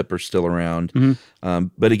Fellowship are still around.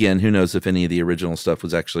 But again, who knows if any of the original stuff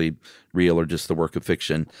was actually real or just the work of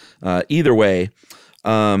fiction. Either way,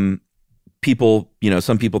 some people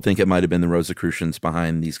think it might have been the Rosicrucians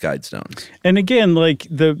behind these Guidestones. And again, like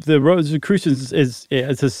the Rosicrucians is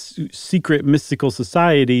a secret mystical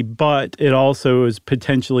society, but it also is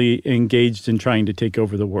potentially engaged in trying to take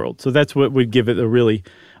over the world. So that's what would give it a really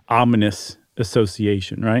ominous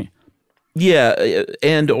association, right? Yeah,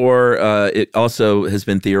 or it also has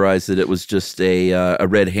been theorized that it was just a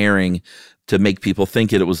red herring to make people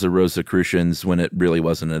think it was the Rosicrucians when it really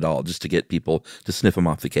wasn't at all, just to get people to sniff them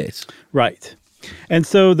off the case. Right. And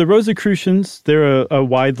so the Rosicrucians, they're a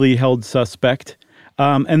widely held suspect.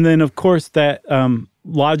 And then, of course, that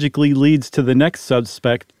logically leads to the next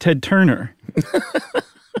suspect, Ted Turner.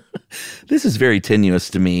 This is very tenuous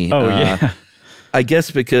to me. Oh, yeah. I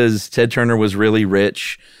guess because Ted Turner was really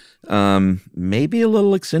rich, maybe a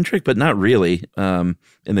little eccentric, but not really in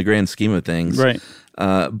the grand scheme of things. Right.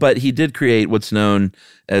 But he did create what's known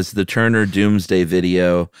as the Turner Doomsday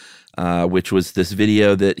Video, which was this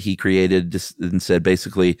video that he created and said,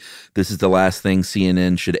 basically, this is the last thing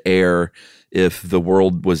CNN should air if the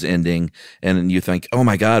world was ending. And you think, oh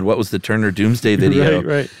my God, what was the Turner Doomsday Video?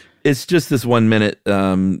 Right. It's just this 1 minute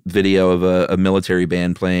video of a military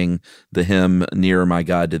band playing the hymn "Nearer My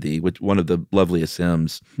God to Thee," which one of the loveliest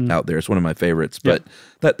hymns out there. It's one of my favorites, but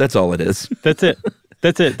that's all it is. That's it.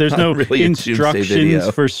 That's it. There's no really a doomsday instructions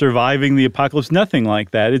video. for surviving the apocalypse. Nothing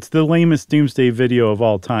like that. It's the lamest doomsday video of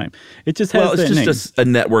all time. It just has It's that just name.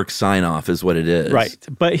 a network sign off, is what it is. Right.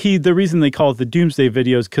 But the reason they call it the doomsday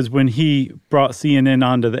video is because when he brought CNN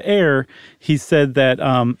onto the air, he said that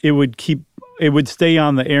it would stay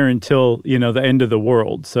on the air until, the end of the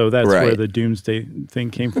world. So that's where the doomsday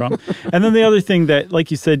thing came from. And then the other thing that,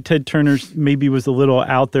 like you said, Ted Turner maybe was a little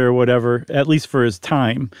out there or whatever, at least for his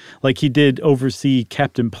time. Like he did oversee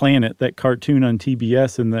Captain Planet, that cartoon on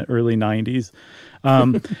TBS in the early 90s.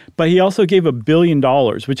 But he also gave $1 billion,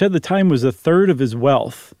 which at the time was a third of his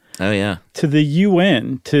wealth. Oh, yeah. To the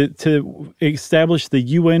UN, to establish the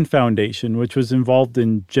UN Foundation, which was involved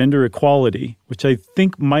in gender equality, which I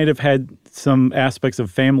think might have had some aspects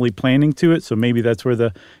of family planning to it. So maybe that's where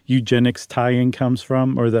the eugenics tie-in comes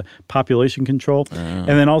from, or the population control. And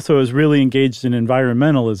then also is really engaged in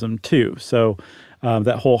environmentalism too. So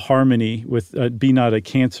that whole harmony with be not a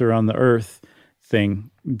cancer on the earth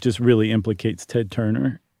thing just really implicates Ted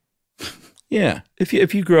Turner. Yeah. If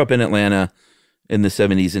you grew up in Atlanta in the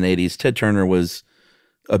 70s and 80s, Ted Turner was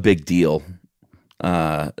a big deal.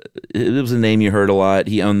 It was a name you heard a lot.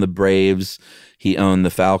 He owned the Braves. He owned the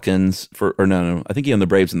Falcons I think he owned the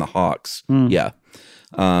Braves and the Hawks. Yeah.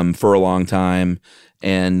 For a long time.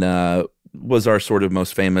 And was our sort of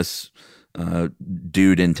most famous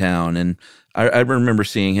dude in town. And I remember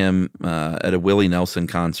seeing him at a Willie Nelson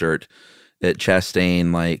concert at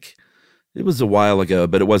Chastain. Like, it was a while ago,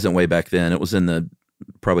 but it wasn't way back then. It was in the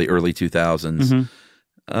probably early 2000s.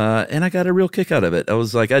 And I got a real kick out of it. I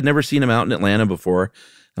was like, I'd never seen him out in Atlanta before.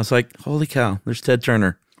 I was like, holy cow, there's Ted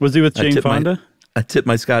Turner. Was he with Jane Fonda? I tip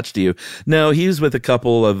my scotch to you. No, he was with a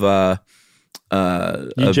couple of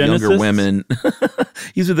younger women.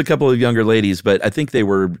 He's with a couple of younger ladies, but I think they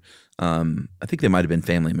were, I think they might have been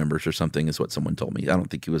family members or something, is what someone told me. I don't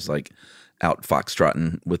think he was like out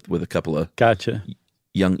foxtrotting with a couple of Gotcha.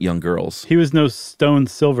 young girls. He was no stone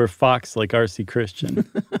silver fox like R.C. Christian.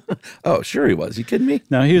 Oh, sure he was. You kidding me?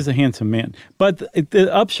 No, he was a handsome man. But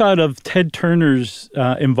the upshot of Ted Turner's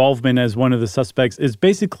involvement as one of the suspects is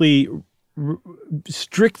basically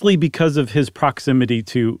strictly because of his proximity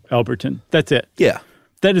to Elberton. That's it. Yeah.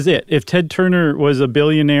 That is it. If Ted Turner was a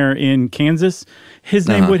billionaire in Kansas, his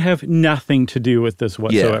name would have nothing to do with this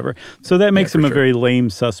whatsoever. Yeah. So that makes him a very lame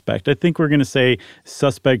suspect. I think we're going to say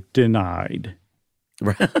suspect denied.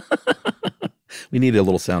 Right. We need a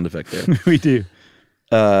little sound effect there. We do.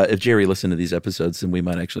 If Jerry listened to these episodes, then we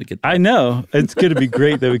might actually get that. I know. It's going to be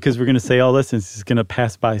great, though, because we're going to say all this and it's just going to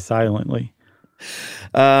pass by silently.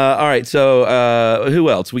 All right. So who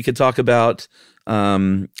else? We could talk about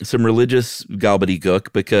some religious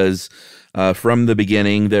gobbledygook, because from the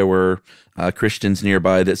beginning there were Christians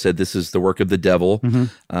nearby that said this is the work of the devil,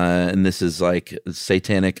 and this is like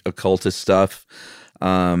satanic occultist stuff.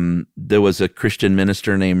 There was a Christian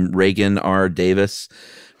minister named Reagan R. Davis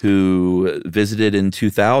who visited in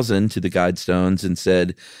 2000 to the Guidestones and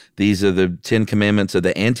said, these are the 10 commandments of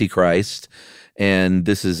the Antichrist, and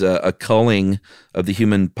this is a culling of the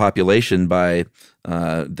human population by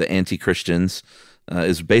the anti-Christians,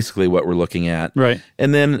 is basically what we're looking at. Right.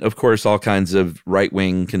 And then, of course, all kinds of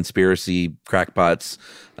right-wing conspiracy crackpots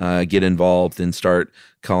get involved and start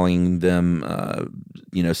calling them,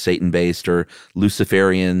 Satan-based or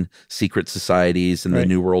Luciferian secret societies, and the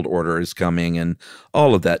New World Order is coming, and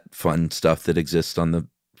all of that fun stuff that exists on the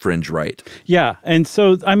fringe right. Yeah. And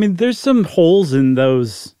so, I mean, there's some holes in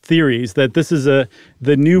those theories that this is the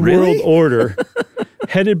New World Order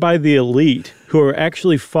headed by the elite who are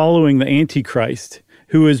actually following the Antichrist,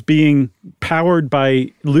 who is being powered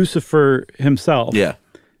by Lucifer himself. Yeah.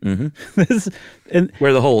 Mm-hmm. Where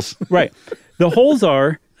are the holes? Right. The holes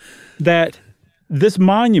are that this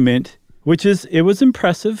monument, it was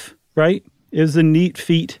impressive, right? It was a neat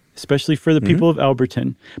feat, especially for the people of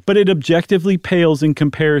Elberton, but it objectively pales in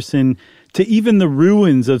comparison to even the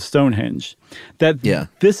ruins of Stonehenge.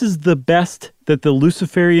 This is the best that the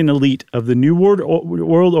Luciferian elite of the New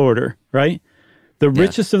World Order, right? The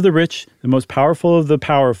richest of the rich, the most powerful of the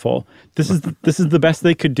powerful. This is the best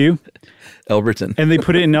they could do. Elberton. And they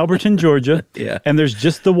put it in Elberton, Georgia. Yeah. And there's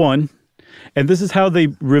just the one. And this is how they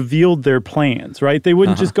revealed their plans, right? They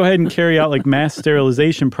wouldn't just go ahead and carry out like mass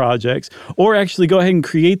sterilization projects or actually go ahead and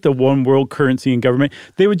create the one world currency and government.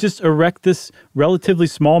 They would just erect this relatively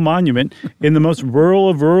small monument in the most rural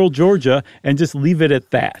of rural Georgia and just leave it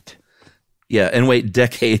at that. Yeah, and wait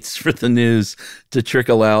decades for the news to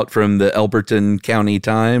trickle out from the Elberton County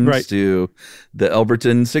Times to the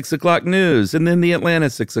Elberton 6 o'clock news, and then the Atlanta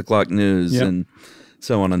 6 o'clock news, and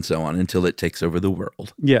so on and so on, until it takes over the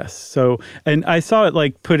world. Yes. So, and I saw it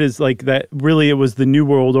like put as like that, really it was the New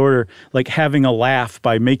World Order, like having a laugh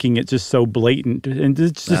by making it just so blatant, and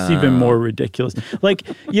it's just even more ridiculous. Like,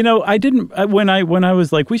 when I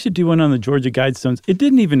was like, we should do one on the Georgia Guidestones, it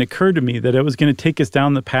didn't even occur to me that it was going to take us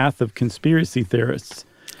down the path of conspiracy theorists.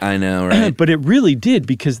 I know, right? But it really did,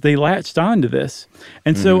 because they latched on to this.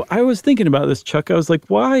 And so I was thinking about this, Chuck. I was like,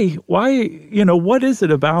 why, what is it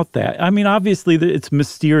about that? I mean, obviously it's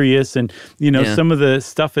mysterious, and, some of the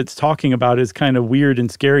stuff it's talking about is kind of weird and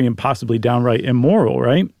scary and possibly downright immoral,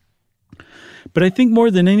 right? But I think more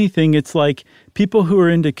than anything, it's like people who are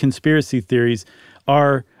into conspiracy theories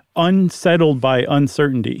are unsettled by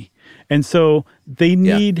uncertainty. And so they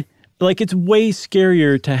need, it's way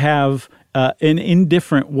scarier to have an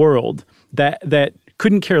indifferent world that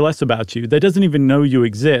couldn't care less about you, that doesn't even know you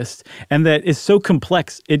exist, and that is so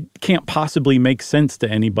complex it can't possibly make sense to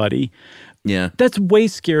anybody. Yeah. That's way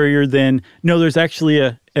scarier than, there's actually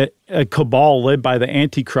a cabal led by the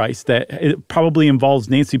Antichrist that it probably involves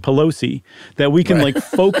Nancy Pelosi that we can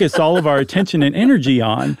focus all of our attention and energy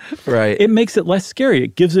on. Right. It makes it less scary.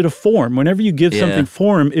 It gives it a form. Whenever you give something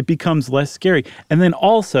form, it becomes less scary. And then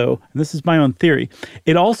also, and this is my own theory,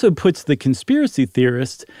 it also puts the conspiracy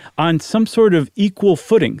theorists on some sort of equal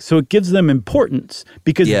footing. So it gives them importance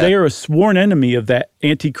because they are a sworn enemy of that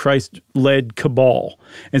Antichrist-led cabal.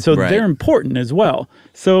 And so they're important as well.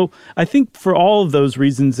 So I think for all of those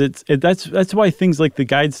reasons, that's why things like the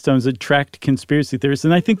Guidestones attract conspiracy theorists.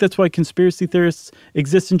 And I think that's why conspiracy theorists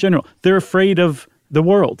exist in general. They're afraid of the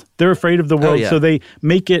world. They're afraid of the world. So they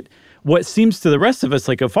make it what seems to the rest of us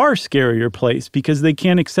like a far scarier place, because they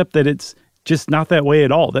can't accept that it's just not that way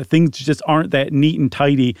at all, that things just aren't that neat and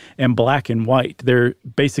tidy and black and white. They're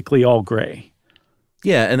basically all gray.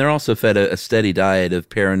 Yeah, and they're also fed a steady diet of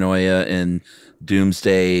paranoia and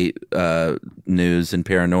doomsday news and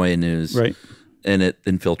paranoia news. Right. And it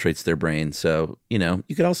infiltrates their brain. So, you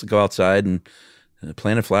could also go outside and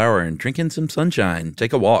plant a flower and drink in some sunshine,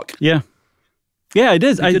 take a walk. Yeah. Yeah, it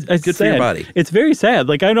is. Good for your body. It's very sad.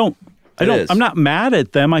 Like, I'm not mad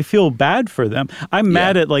at them. I feel bad for them. I'm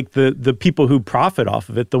mad at like the people who profit off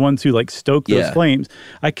of it, the ones who like stoke those flames.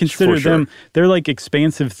 I consider them, they're like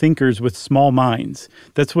expansive thinkers with small minds.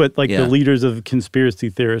 That's what the leaders of conspiracy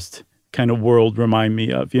theorist kind of world remind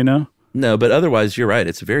me of, No, but otherwise you're right.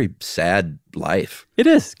 It's a very sad life. It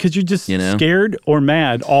is, because you're just scared or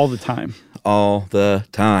mad all the time. All the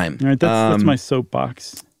time. All right, that's my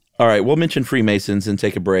soapbox. All right, we'll mention Freemasons and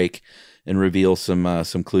take a break and reveal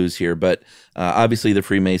some clues here. But obviously the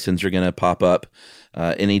Freemasons are going to pop up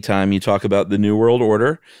anytime you talk about the New World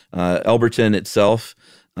Order. Elberton itself,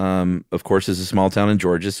 of course, is a small town in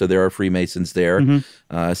Georgia, so there are Freemasons there.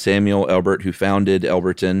 Mm-hmm. Samuel Elbert, who founded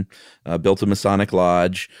Elberton, built a Masonic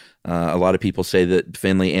lodge. A lot of people say that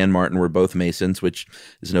Finley and Martin were both Masons, which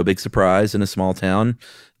is no big surprise in a small town.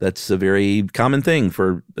 That's a very common thing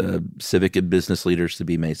for civic and business leaders to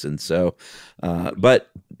be Masons. So, but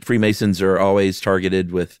Freemasons are always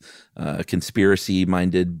targeted with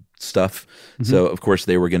conspiracy-minded stuff. Mm-hmm. So, of course,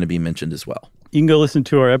 they were going to be mentioned as well. You can go listen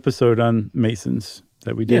to our episode on Masons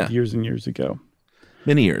that we did years and years ago.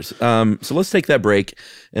 Many years. So let's take that break,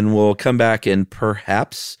 and we'll come back and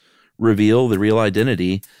perhaps reveal the real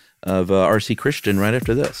identity of R.C. Christian right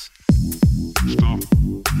after this. Stuff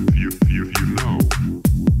you know.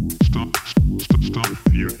 Stuff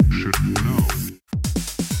you should know.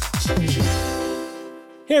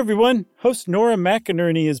 Hey everyone, host Nora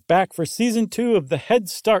McInerney is back for Season 2 of The Head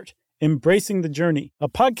Start, Embracing the Journey, a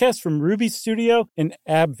podcast from Ruby Studio and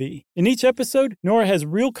AbbVie. In each episode, Nora has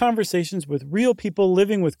real conversations with real people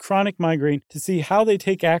living with chronic migraine to see how they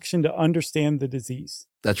take action to understand the disease.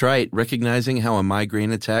 That's right. Recognizing how a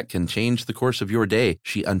migraine attack can change the course of your day,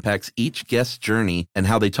 she unpacks each guest's journey and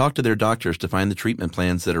how they talk to their doctors to find the treatment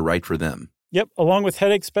plans that are right for them. Yep, along with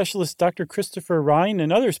headache specialist Dr. Christopher Ryan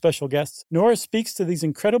and other special guests, Nora speaks to these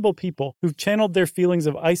incredible people who've channeled their feelings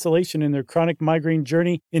of isolation in their chronic migraine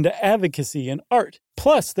journey into advocacy and art.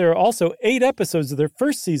 Plus, there are also 8 episodes of their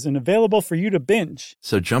first season available for you to binge.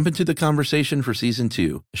 So jump into the conversation for Season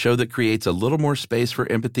 2, a show that creates a little more space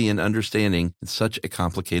for empathy and understanding in such a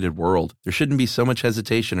complicated world. There shouldn't be so much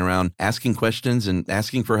hesitation around asking questions and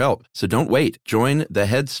asking for help. So don't wait. Join The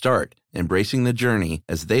Head Start, Embracing the Journey,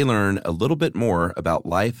 as they learn a little bit more about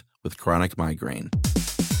life with chronic migraine.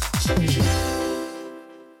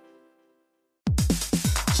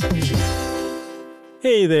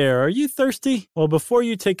 Hey there, are you thirsty? Well, before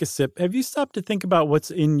you take a sip, have you stopped to think about what's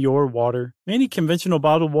in your water? Many conventional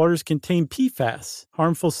bottled waters contain PFAS,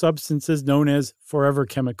 harmful substances known as forever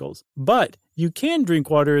chemicals. But you can drink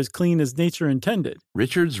water as clean as nature intended.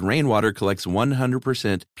 Richard's Rainwater collects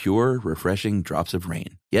 100% pure, refreshing drops of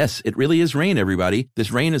rain. Yes, it really is rain, everybody. This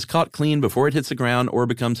rain is caught clean before it hits the ground or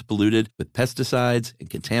becomes polluted with pesticides and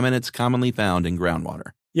contaminants commonly found in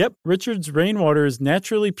groundwater. Yep, Richard's Rainwater is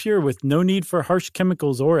naturally pure with no need for harsh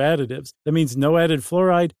chemicals or additives. That means no added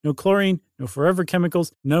fluoride, no chlorine, no forever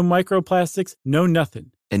chemicals, no microplastics, no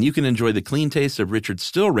nothing. And you can enjoy the clean taste of Richard's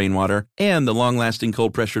still rainwater and the long-lasting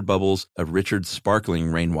cold-pressured bubbles of Richard's sparkling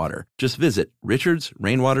rainwater. Just visit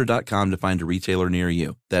richardsrainwater.com to find a retailer near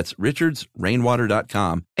you. That's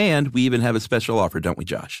richardsrainwater.com. And we even have a special offer, don't we,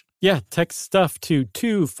 Josh? Yeah, text stuff to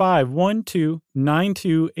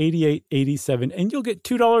 2512928887 and you'll get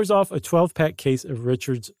 $2 off a 12-pack case of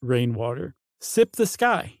Richard's Rainwater. Sip the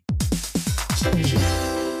sky.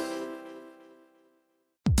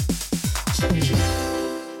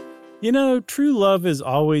 You know, true love is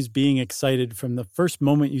always being excited from the first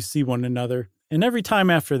moment you see one another, and every time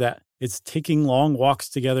after that. It's taking long walks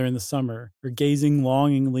together in the summer, or gazing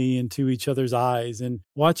longingly into each other's eyes, and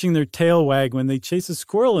watching their tail wag when they chase a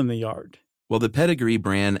squirrel in the yard. Well, the Pedigree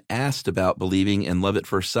brand asked about believing in love at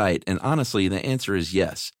first sight, and honestly, the answer is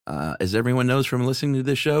yes. As everyone knows from listening to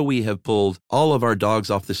this show, we have pulled all of our dogs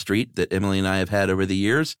off the street that Emily and I have had over the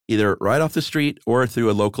years, either right off the street or through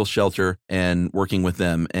a local shelter and working with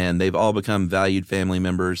them, and they've all become valued family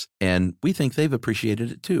members, and we think they've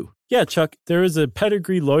appreciated it too. Yeah, Chuck, there is a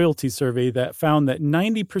Pedigree loyalty survey that found that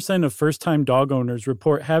 90% of first-time dog owners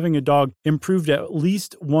report having a dog improved at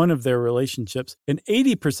least one of their relationships, and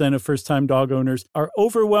 80% of first-time dog owners are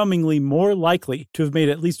overwhelmingly more likely to have made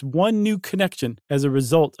at least one new connection as a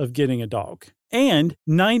result of getting a dog. And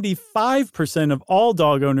 95% of all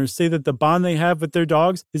dog owners say that the bond they have with their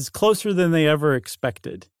dogs is closer than they ever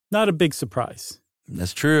expected. Not a big surprise.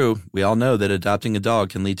 That's true. We all know that adopting a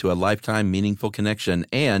dog can lead to a lifetime meaningful connection,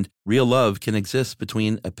 and real love can exist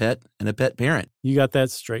between a pet and a pet parent. You got that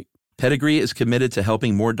straight. Pedigree is committed to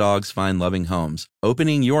helping more dogs find loving homes.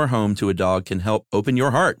 Opening your home to a dog can help open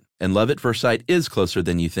your heart. And Love at First Sight is closer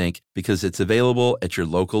than you think because it's available at your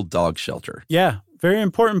local dog shelter. Yeah, very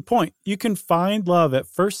important point. You can find love at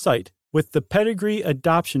first sight with the Pedigree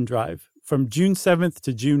Adoption Drive from June 7th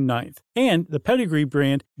to June 9th. And the Pedigree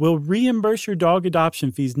brand will reimburse your dog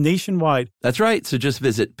adoption fees nationwide. That's right. So just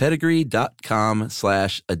visit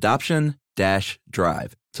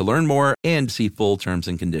pedigree.com/adoption-drive to learn more and see full terms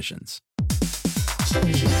and conditions.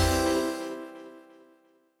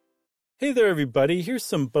 Hey there, everybody. Here's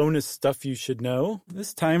some bonus stuff you should know.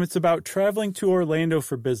 This time it's about traveling to Orlando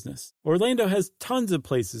for business. Orlando has tons of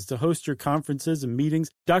places to host your conferences and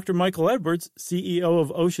meetings. Dr. Michael Edwards, CEO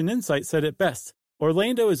of Ocean Insight, said it best.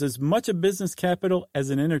 Orlando is as much a business capital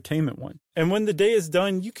as an entertainment one. And when the day is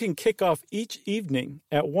done, you can kick off each evening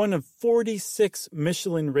at one of 46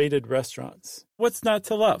 Michelin-rated restaurants. What's not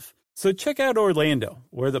to love? So check out Orlando,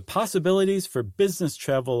 where the possibilities for business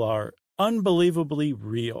travel are unbelievably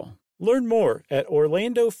real. Learn more at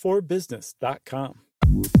orlandoforbusiness.com.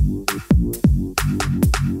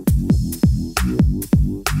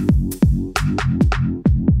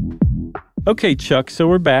 Okay, Chuck, so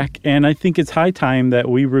we're back, and I think it's high time that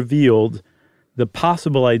we revealed the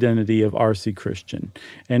possible identity of R.C. Christian.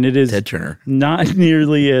 And it is Ted Turner. Not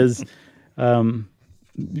nearly as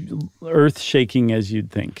earth-shaking as you'd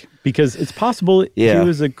think, because it's possible he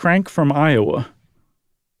was a crank from Iowa.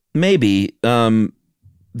 Maybe.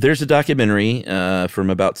 There's a documentary from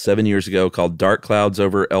about 7 years ago called Dark Clouds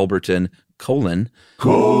Over Elberton,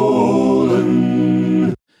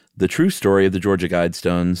 The True Story of the Georgia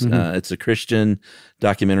Guidestones. Mm-hmm. It's a Christian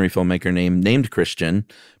documentary filmmaker named Christian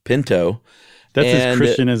Pinto. That's as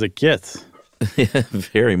Christian as it gets. Yeah,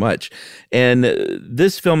 very much. And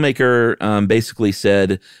this filmmaker basically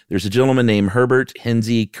said there's a gentleman named Herbert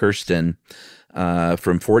Hensey Kirsten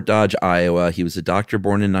from Fort Dodge, Iowa. He was a doctor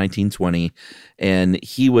born in 1920, and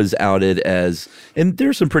he was outed as, and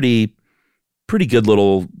there's some pretty good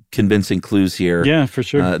little convincing clues here. Yeah, for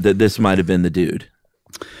sure. That this might have been the dude.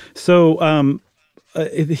 So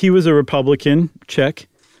he was a Republican, check.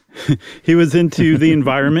 He was into the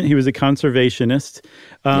environment. He was a conservationist.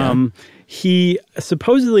 He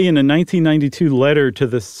supposedly in a 1992 letter to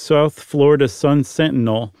the South Florida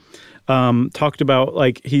Sun-Sentinel talked about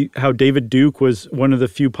how David Duke was one of the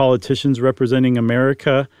few politicians representing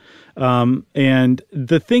America. And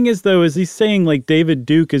the thing is, though, is he's saying David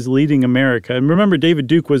Duke is leading America. And remember, David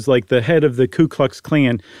Duke was the head of the Ku Klux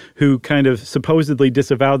Klan who kind of supposedly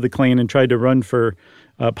disavowed the Klan and tried to run for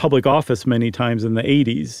public office many times in the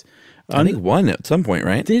 80s. I think won at some point,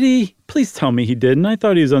 right? Did he? Please tell me he didn't. I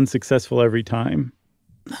thought he was unsuccessful every time.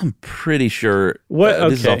 I'm pretty sure. What?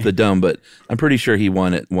 This is off the dome, but I'm pretty sure he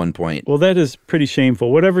won at one point. Well, that is pretty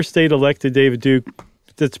shameful. Whatever state elected David Duke,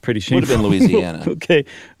 that's pretty shameful. Would have been Louisiana.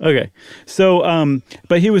 Okay. So,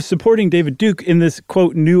 but he was supporting David Duke in this,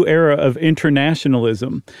 quote, new era of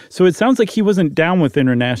internationalism. So it sounds like he wasn't down with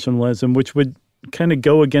internationalism, which would kind of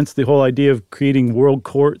go against the whole idea of creating world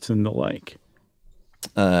courts and the like.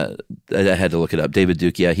 I had to look it up. David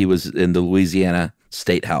Duke, he was in the Louisiana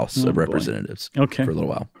State House of Representatives for a little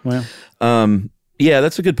while. Wow.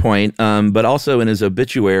 That's a good point. But also in his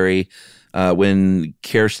obituary, when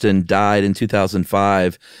Kirsten died in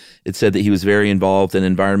 2005, it said that he was very involved in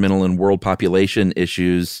environmental and world population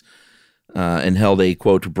issues and held a,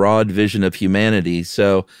 quote, broad vision of humanity.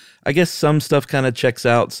 So I guess some stuff kind of checks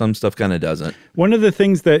out, some stuff kind of doesn't. One of the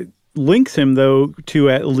things that links him, though, to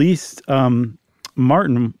at least Wyatt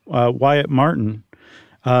Martin,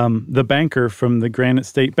 the banker from the Granite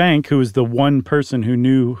State Bank, who was the one person who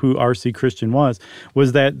knew who R.C. Christian was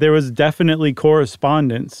that there was definitely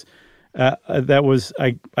correspondence that was,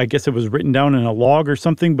 I guess it was written down in a log or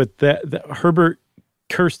something, but that Herbert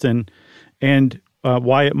Kirsten and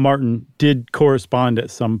Wyatt Martin did correspond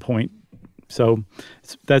at some point. So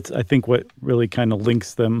that's, I think, what really kind of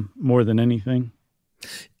links them more than anything.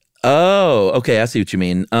 Oh, okay. I see what you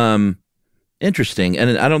mean. Interesting.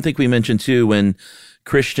 And I don't think we mentioned, too, when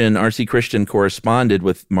R.C. Christian corresponded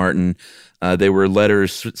with Martin, there were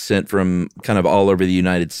letters sent from kind of all over the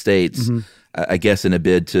United States, I guess in a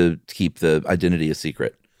bid to keep the identity a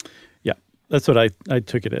secret. Yeah, that's what I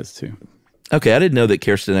took it as, too. Okay, I didn't know that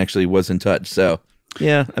Kirsten actually was in touch. So,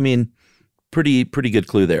 yeah, I mean, pretty good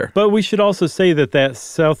clue there. But we should also say that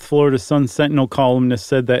South Florida Sun-Sentinel columnist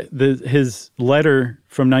said that his letter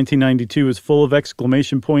from 1992 is full of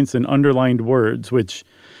exclamation points and underlined words, which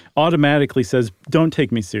automatically says, don't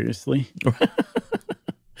take me seriously.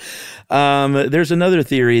 There's another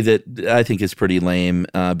theory that I think is pretty lame.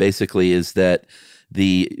 Basically, is that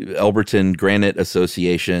the Elberton Granite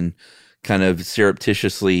Association kind of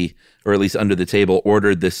surreptitiously, or at least under the table,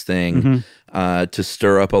 ordered this thing to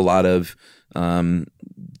stir up a lot of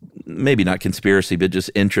maybe not conspiracy, but just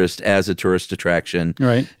interest as a tourist attraction.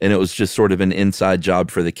 Right. And it was just sort of an inside job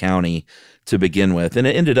for the county to begin with. And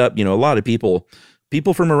it ended up, a lot of people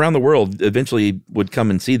from around the world eventually would come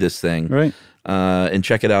and see this thing. Right. And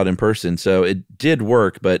check it out in person. So it did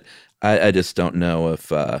work, but I just don't know if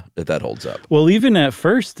that holds up. Well, even at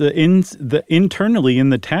first, internally in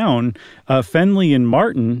the town, Fenley and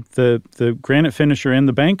Martin, the granite finisher and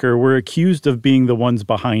the banker, were accused of being the ones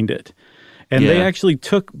behind it. And they actually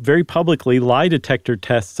took very publicly lie detector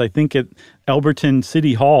tests, I think, at Elberton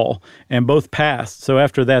City Hall, and both passed. So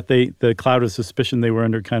after that, the cloud of suspicion they were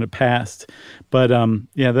under kind of passed. But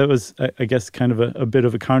that was, I guess, kind of a bit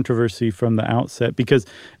of a controversy from the outset because,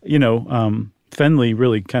 Fenley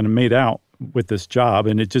really kind of made out with this job,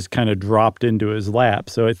 and it just kind of dropped into his lap.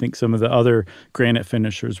 So I think some of the other granite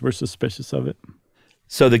finishers were suspicious of it.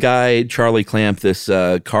 So the guy, Charlie Clamp, this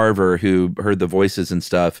carver who heard the voices and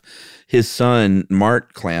stuff, his son,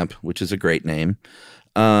 Mart Clamp, which is a great name,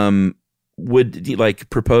 would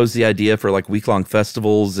propose the idea for week-long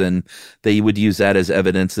festivals, and they would use that as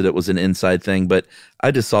evidence that it was an inside thing. But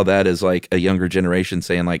I just saw that as a younger generation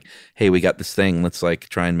saying hey, we got this thing, let's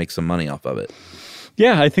try and make some money off of it.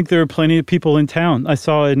 Yeah, I think there were plenty of people in town. I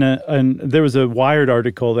saw there was a Wired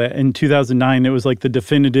article that in 2009, it was the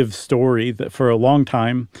definitive story that for a long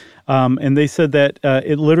time. And they said that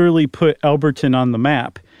it literally put Elberton on the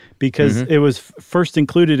map because it was first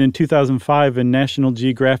included in 2005 in National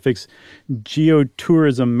Geographic's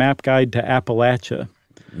Geotourism Map Guide to Appalachia.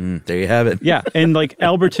 There you have it. Yeah, and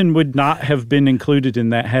Elberton would not have been included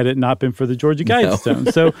in that had it not been for the Georgia Guidestone.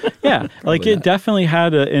 No. So yeah, it definitely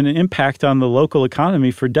had an impact on the local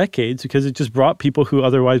economy for decades because it just brought people who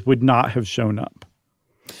otherwise would not have shown up.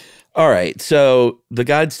 All right, so the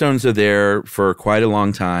Guidestones are there for quite a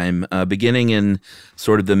long time, beginning in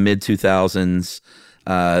sort of the mid-2000s.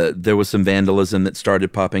 There was some vandalism that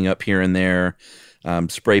started popping up here and there.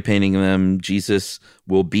 Spray painting them, Jesus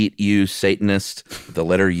will beat you, Satanist, the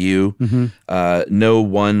letter U. No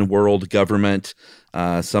one world government.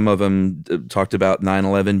 Some of them talked about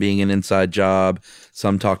 9/11 being an inside job.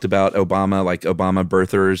 Some talked about Obama, Obama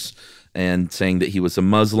birthers, and saying that he was a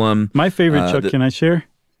Muslim. My favorite, Chuck, can I share?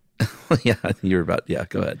 Yeah,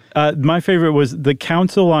 go ahead. My favorite was the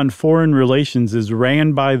Council on Foreign Relations is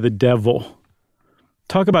ran by the devil.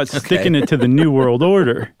 Talk about sticking it to the New World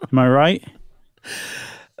Order. Am I right?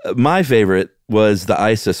 My favorite was the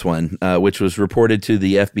ISIS one, which was reported to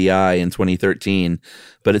the FBI in 2013,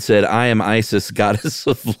 but it said, "I am Isis, goddess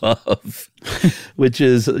of love," which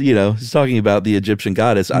is, it's talking about the Egyptian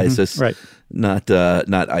goddess Isis, right? Not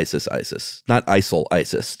ISIS, not ISIL,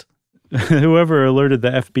 ISIS. Whoever alerted the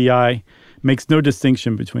FBI makes no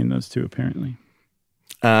distinction between those two, apparently.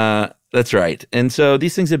 That's right. And so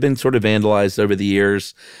these things have been sort of vandalized over the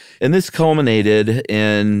years. And this culminated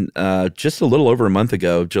in just a little over a month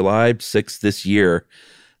ago, July 6th this year,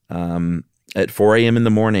 at 4 a.m. in the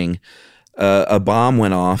morning, a bomb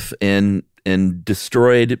went off and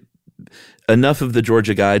destroyed enough of the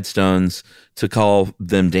Georgia Guidestones to call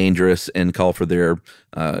them dangerous and call for their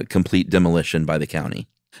complete demolition by the county.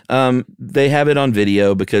 They have it on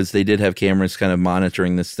video because they did have cameras kind of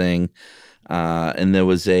monitoring this thing. And there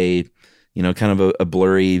was a kind of a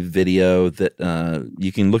blurry video that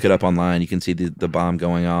you can look it up online. You can see the bomb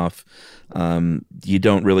going off. You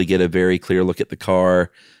don't really get a very clear look at the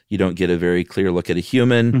car. You don't get a very clear look at a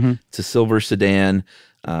human. It's a silver sedan.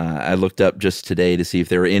 I looked up just today to see if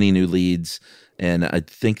there were any new leads, and I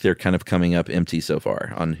think they're kind of coming up empty so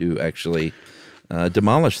far on who actually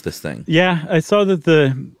demolished this thing. Yeah, I saw that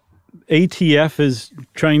the ATF is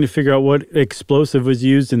trying to figure out what explosive was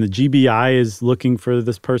used, and the GBI is looking for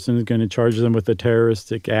this person who's going to charge them with a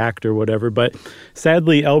terroristic act or whatever. But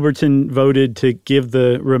sadly, Elberton voted to give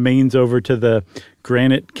the remains over to the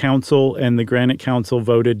Granite Council, and the Granite Council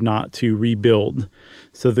voted not to rebuild.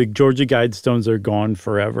 So the Georgia Guidestones are gone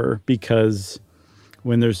forever because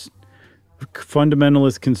when there's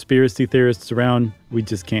fundamentalist conspiracy theorists around, we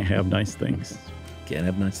just can't have nice things. Can't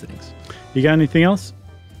have nice things. You got anything else?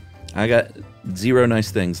 I got 0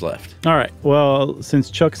 nice things left. All right. Well, since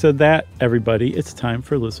Chuck said that, everybody, it's time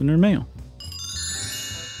for listener mail.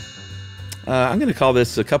 I'm going to call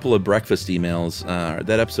this a couple of breakfast emails.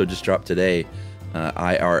 That episode just dropped today,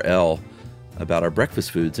 IRL, about our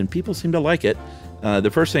breakfast foods, and people seem to like it. The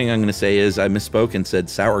first thing I'm going to say is I misspoke and said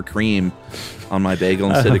sour cream on my bagel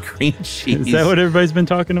instead of cream cheese. Is that what everybody's been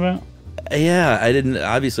talking about? Yeah, I didn't.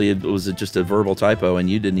 Obviously, it was just a verbal typo, and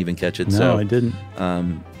you didn't even catch it. No, so I didn't.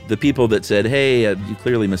 The people that said, "Hey, you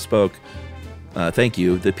clearly misspoke," thank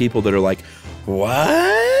you. The people that are like,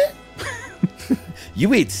 "What?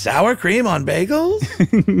 You eat sour cream on bagels?"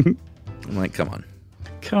 I'm like, come on.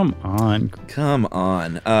 Come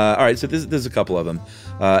on. All right, so there's a couple of them.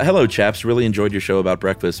 Hello, chaps. Really enjoyed your show about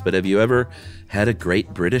breakfast, but have you ever had a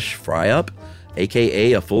great British fry-up,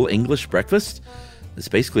 a.k.a. a full English breakfast? It's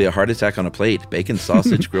basically a heart attack on a plate. Bacon,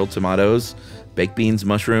 sausage, grilled tomatoes, baked beans,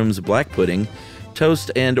 mushrooms, black pudding,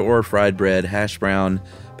 toast and or fried bread, hash brown,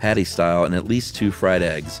 patty style, and at least 2 fried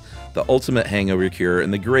eggs. The ultimate hangover cure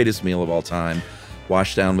and the greatest meal of all time.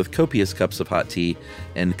 Washed down with copious cups of hot tea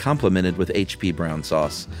and complemented with HP brown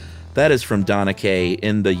sauce. That is from Donna K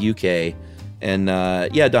in the UK. And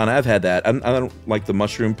yeah, Donna, I've had that. I don't like the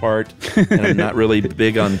mushroom part, and I'm not really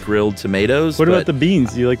big on grilled tomatoes. What about the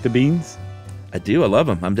beans? Do you like the beans? I do. I love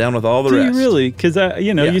them. I'm down with all the Do rest. you really? Because,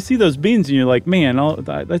 you see those beans and you're like, man,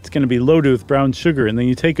 that's going to be loaded with brown sugar. And then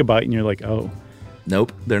you take a bite and you're like, oh.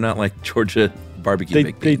 Nope. They're not like Georgia barbecue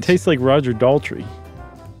baked They beans. taste like Roger Daltrey.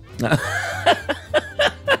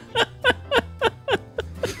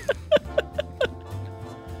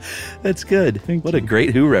 That's good. What a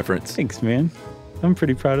great Who reference. Thanks, man. I'm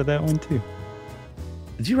pretty proud of that one, too.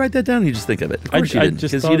 Did you write that down or you just think of it? Of course you didn't,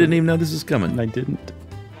 because you didn't even know this was coming. I didn't.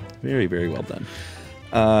 Very, very well done.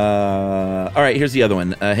 All right, here's the other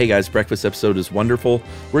one. Hey, guys, breakfast episode is wonderful.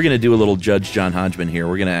 We're going to do a little Judge John Hodgman here.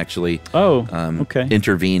 We're going to actually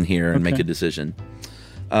intervene here and make a decision.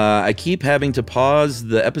 I keep having to pause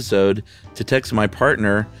the episode to text my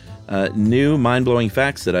partner new mind-blowing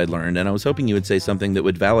facts that I learned, and I was hoping you would say something that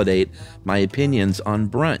would validate my opinions on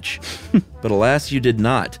brunch. But alas, you did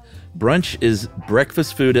not. Brunch is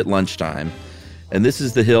breakfast food at lunchtime, and this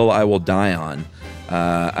is the hill I will die on.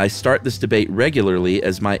 I start this debate regularly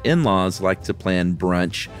as my in-laws like to plan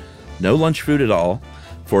brunch, no lunch food at all,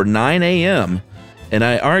 for 9 a.m., and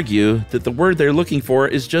I argue that the word they're looking for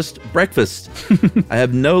is just breakfast. I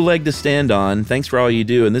have no leg to stand on. Thanks for all you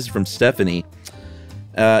do. And this is from Stephanie.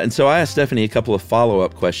 And so I asked Stephanie a couple of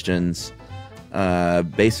follow-up questions.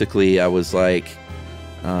 Basically, I was like,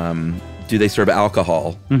 do they serve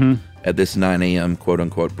alcohol at this 9 a.m.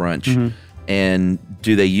 quote-unquote brunch? And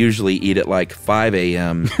do they usually eat at like 5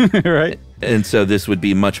 a.m.? Right. And so this would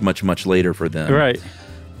be much, much, much later for them. Right.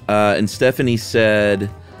 And Stephanie said,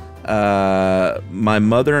 my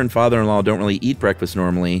mother and father-in-law don't really eat breakfast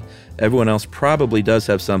normally. Everyone else probably does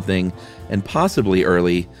have something, and possibly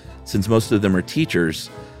early, since most of them are teachers,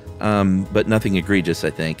 but nothing egregious, I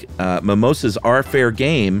think. Mimosas are fair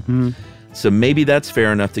game, so maybe that's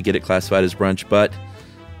fair enough to get it classified as brunch, but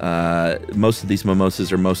most of these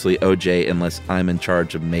mimosas are mostly OJ unless I'm in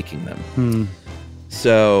charge of making them.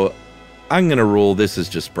 So I'm going to rule this is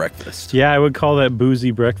just breakfast. Yeah, I would call that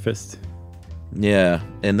boozy breakfast. Yeah,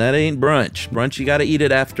 and that ain't brunch. Brunch, you got to eat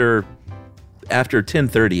it after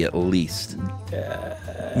 10:30 at least.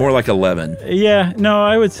 More like 11. Yeah, no,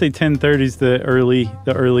 I would say 10:30 is the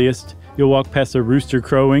earliest. You'll walk past a rooster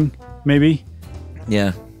crowing, maybe.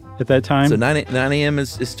 Yeah. At that time. So 9 a.m.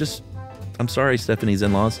 is just, I'm sorry, Stephanie's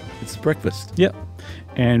in-laws. It's breakfast. Yep.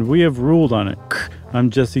 And we have ruled on it. I'm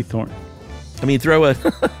Jesse Thorne. I mean, throw a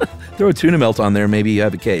tuna melt on there, maybe you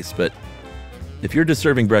have a case, but if you're just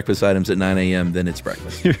serving breakfast items at 9 a.m., then it's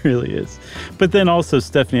breakfast. It really is. But then also,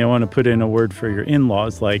 Stephanie, I want to put in a word for your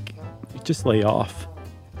in-laws, like, just lay off.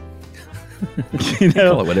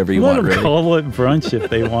 Call it whatever you want, really. Call it brunch if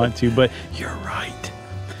they want to, but you're right.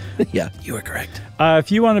 Yeah, you are correct.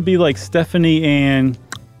 If you want to be like Stephanie and...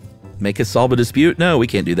 Make us solve a dispute? No, we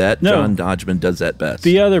can't do that. No. John Hodgman does that best.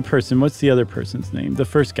 The other person, what's the other person's name? The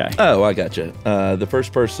first guy. Oh, I gotcha. The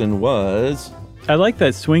first person was... I like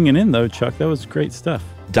that swinging in, though, Chuck. That was great stuff.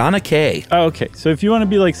 Donna K. Oh, okay. So if you want to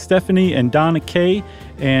be like Stephanie and Donna K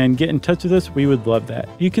and get in touch with us, we would love that.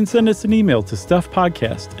 You can send us an email to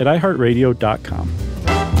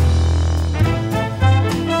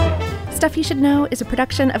stuffpodcast@iheartradio.com. Stuff You Should Know is a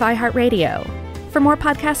production of iHeartRadio. For more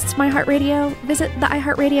podcasts from iHeartRadio, visit the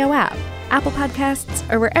iHeartRadio app, Apple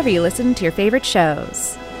Podcasts, or wherever you listen to your favorite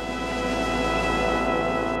shows.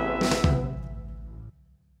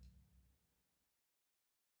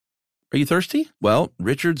 Are you thirsty? Well,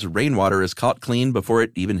 Richard's rainwater is caught clean before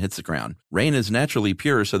it even hits the ground. Rain is naturally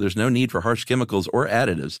pure, so there's no need for harsh chemicals or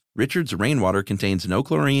additives. Richard's rainwater contains no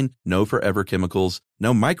chlorine, no forever chemicals,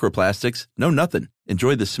 No microplastics, no nothing.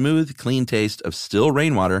 Enjoy the smooth, clean taste of still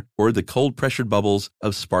rainwater or the cold-pressured bubbles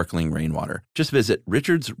of sparkling rainwater. Just visit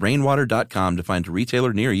richardsrainwater.com to find a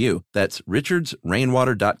retailer near you. That's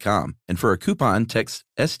richardsrainwater.com. And for a coupon, text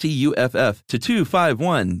STUFF to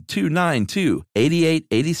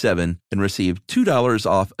 251-292-8887 and receive $2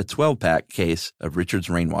 off a 12-pack case of Richards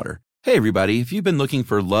Rainwater. Hey everybody, if you've been looking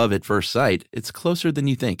for love at first sight, it's closer than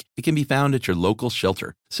you think. It can be found at your local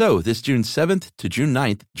shelter. So this June 7th to June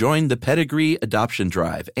 9th, join the Pedigree Adoption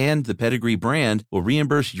Drive, and the Pedigree brand will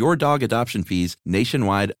reimburse your dog adoption fees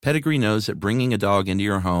nationwide. Pedigree knows that bringing a dog into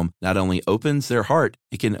your home not only opens their heart,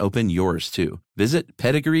 it can open yours too. Visit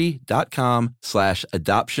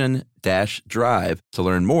pedigree.com/adoption-drive to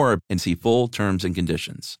learn more and see full terms and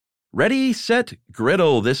conditions. Ready, set,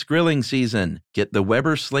 griddle this grilling season. Get the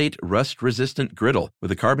Weber Slate rust-resistant griddle.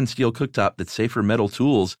 With a carbon steel cooktop that's safe for metal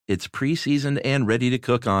tools, it's pre-seasoned and ready to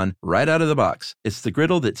cook on right out of the box. It's the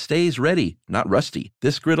griddle that stays ready, not rusty.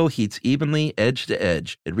 This griddle heats evenly edge to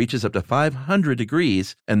edge. It reaches up to 500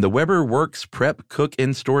 degrees, and the Weber Works Prep Cook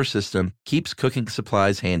and Store system keeps cooking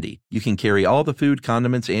supplies handy. You can carry all the food,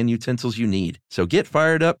 condiments, and utensils you need. So get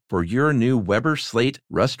fired up for your new Weber Slate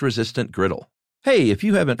rust-resistant griddle. Hey, if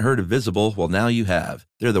you haven't heard of Visible, well, now you have.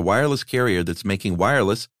 They're the wireless carrier that's making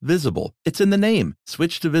wireless visible. It's in the name.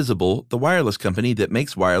 Switch to Visible, the wireless company that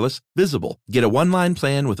makes wireless visible. Get a one-line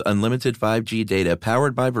plan with unlimited 5G data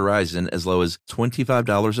powered by Verizon as low as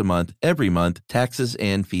 $25 a month, every month, taxes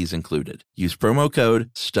and fees included. Use promo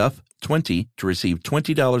code STUFF20 to receive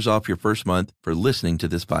 $20 off your first month for listening to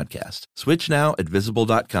this podcast. Switch now at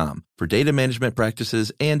Visible.com. For data management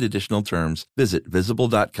practices and additional terms, visit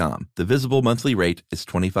Visible.com. The Visible monthly rate is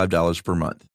 $25 per month.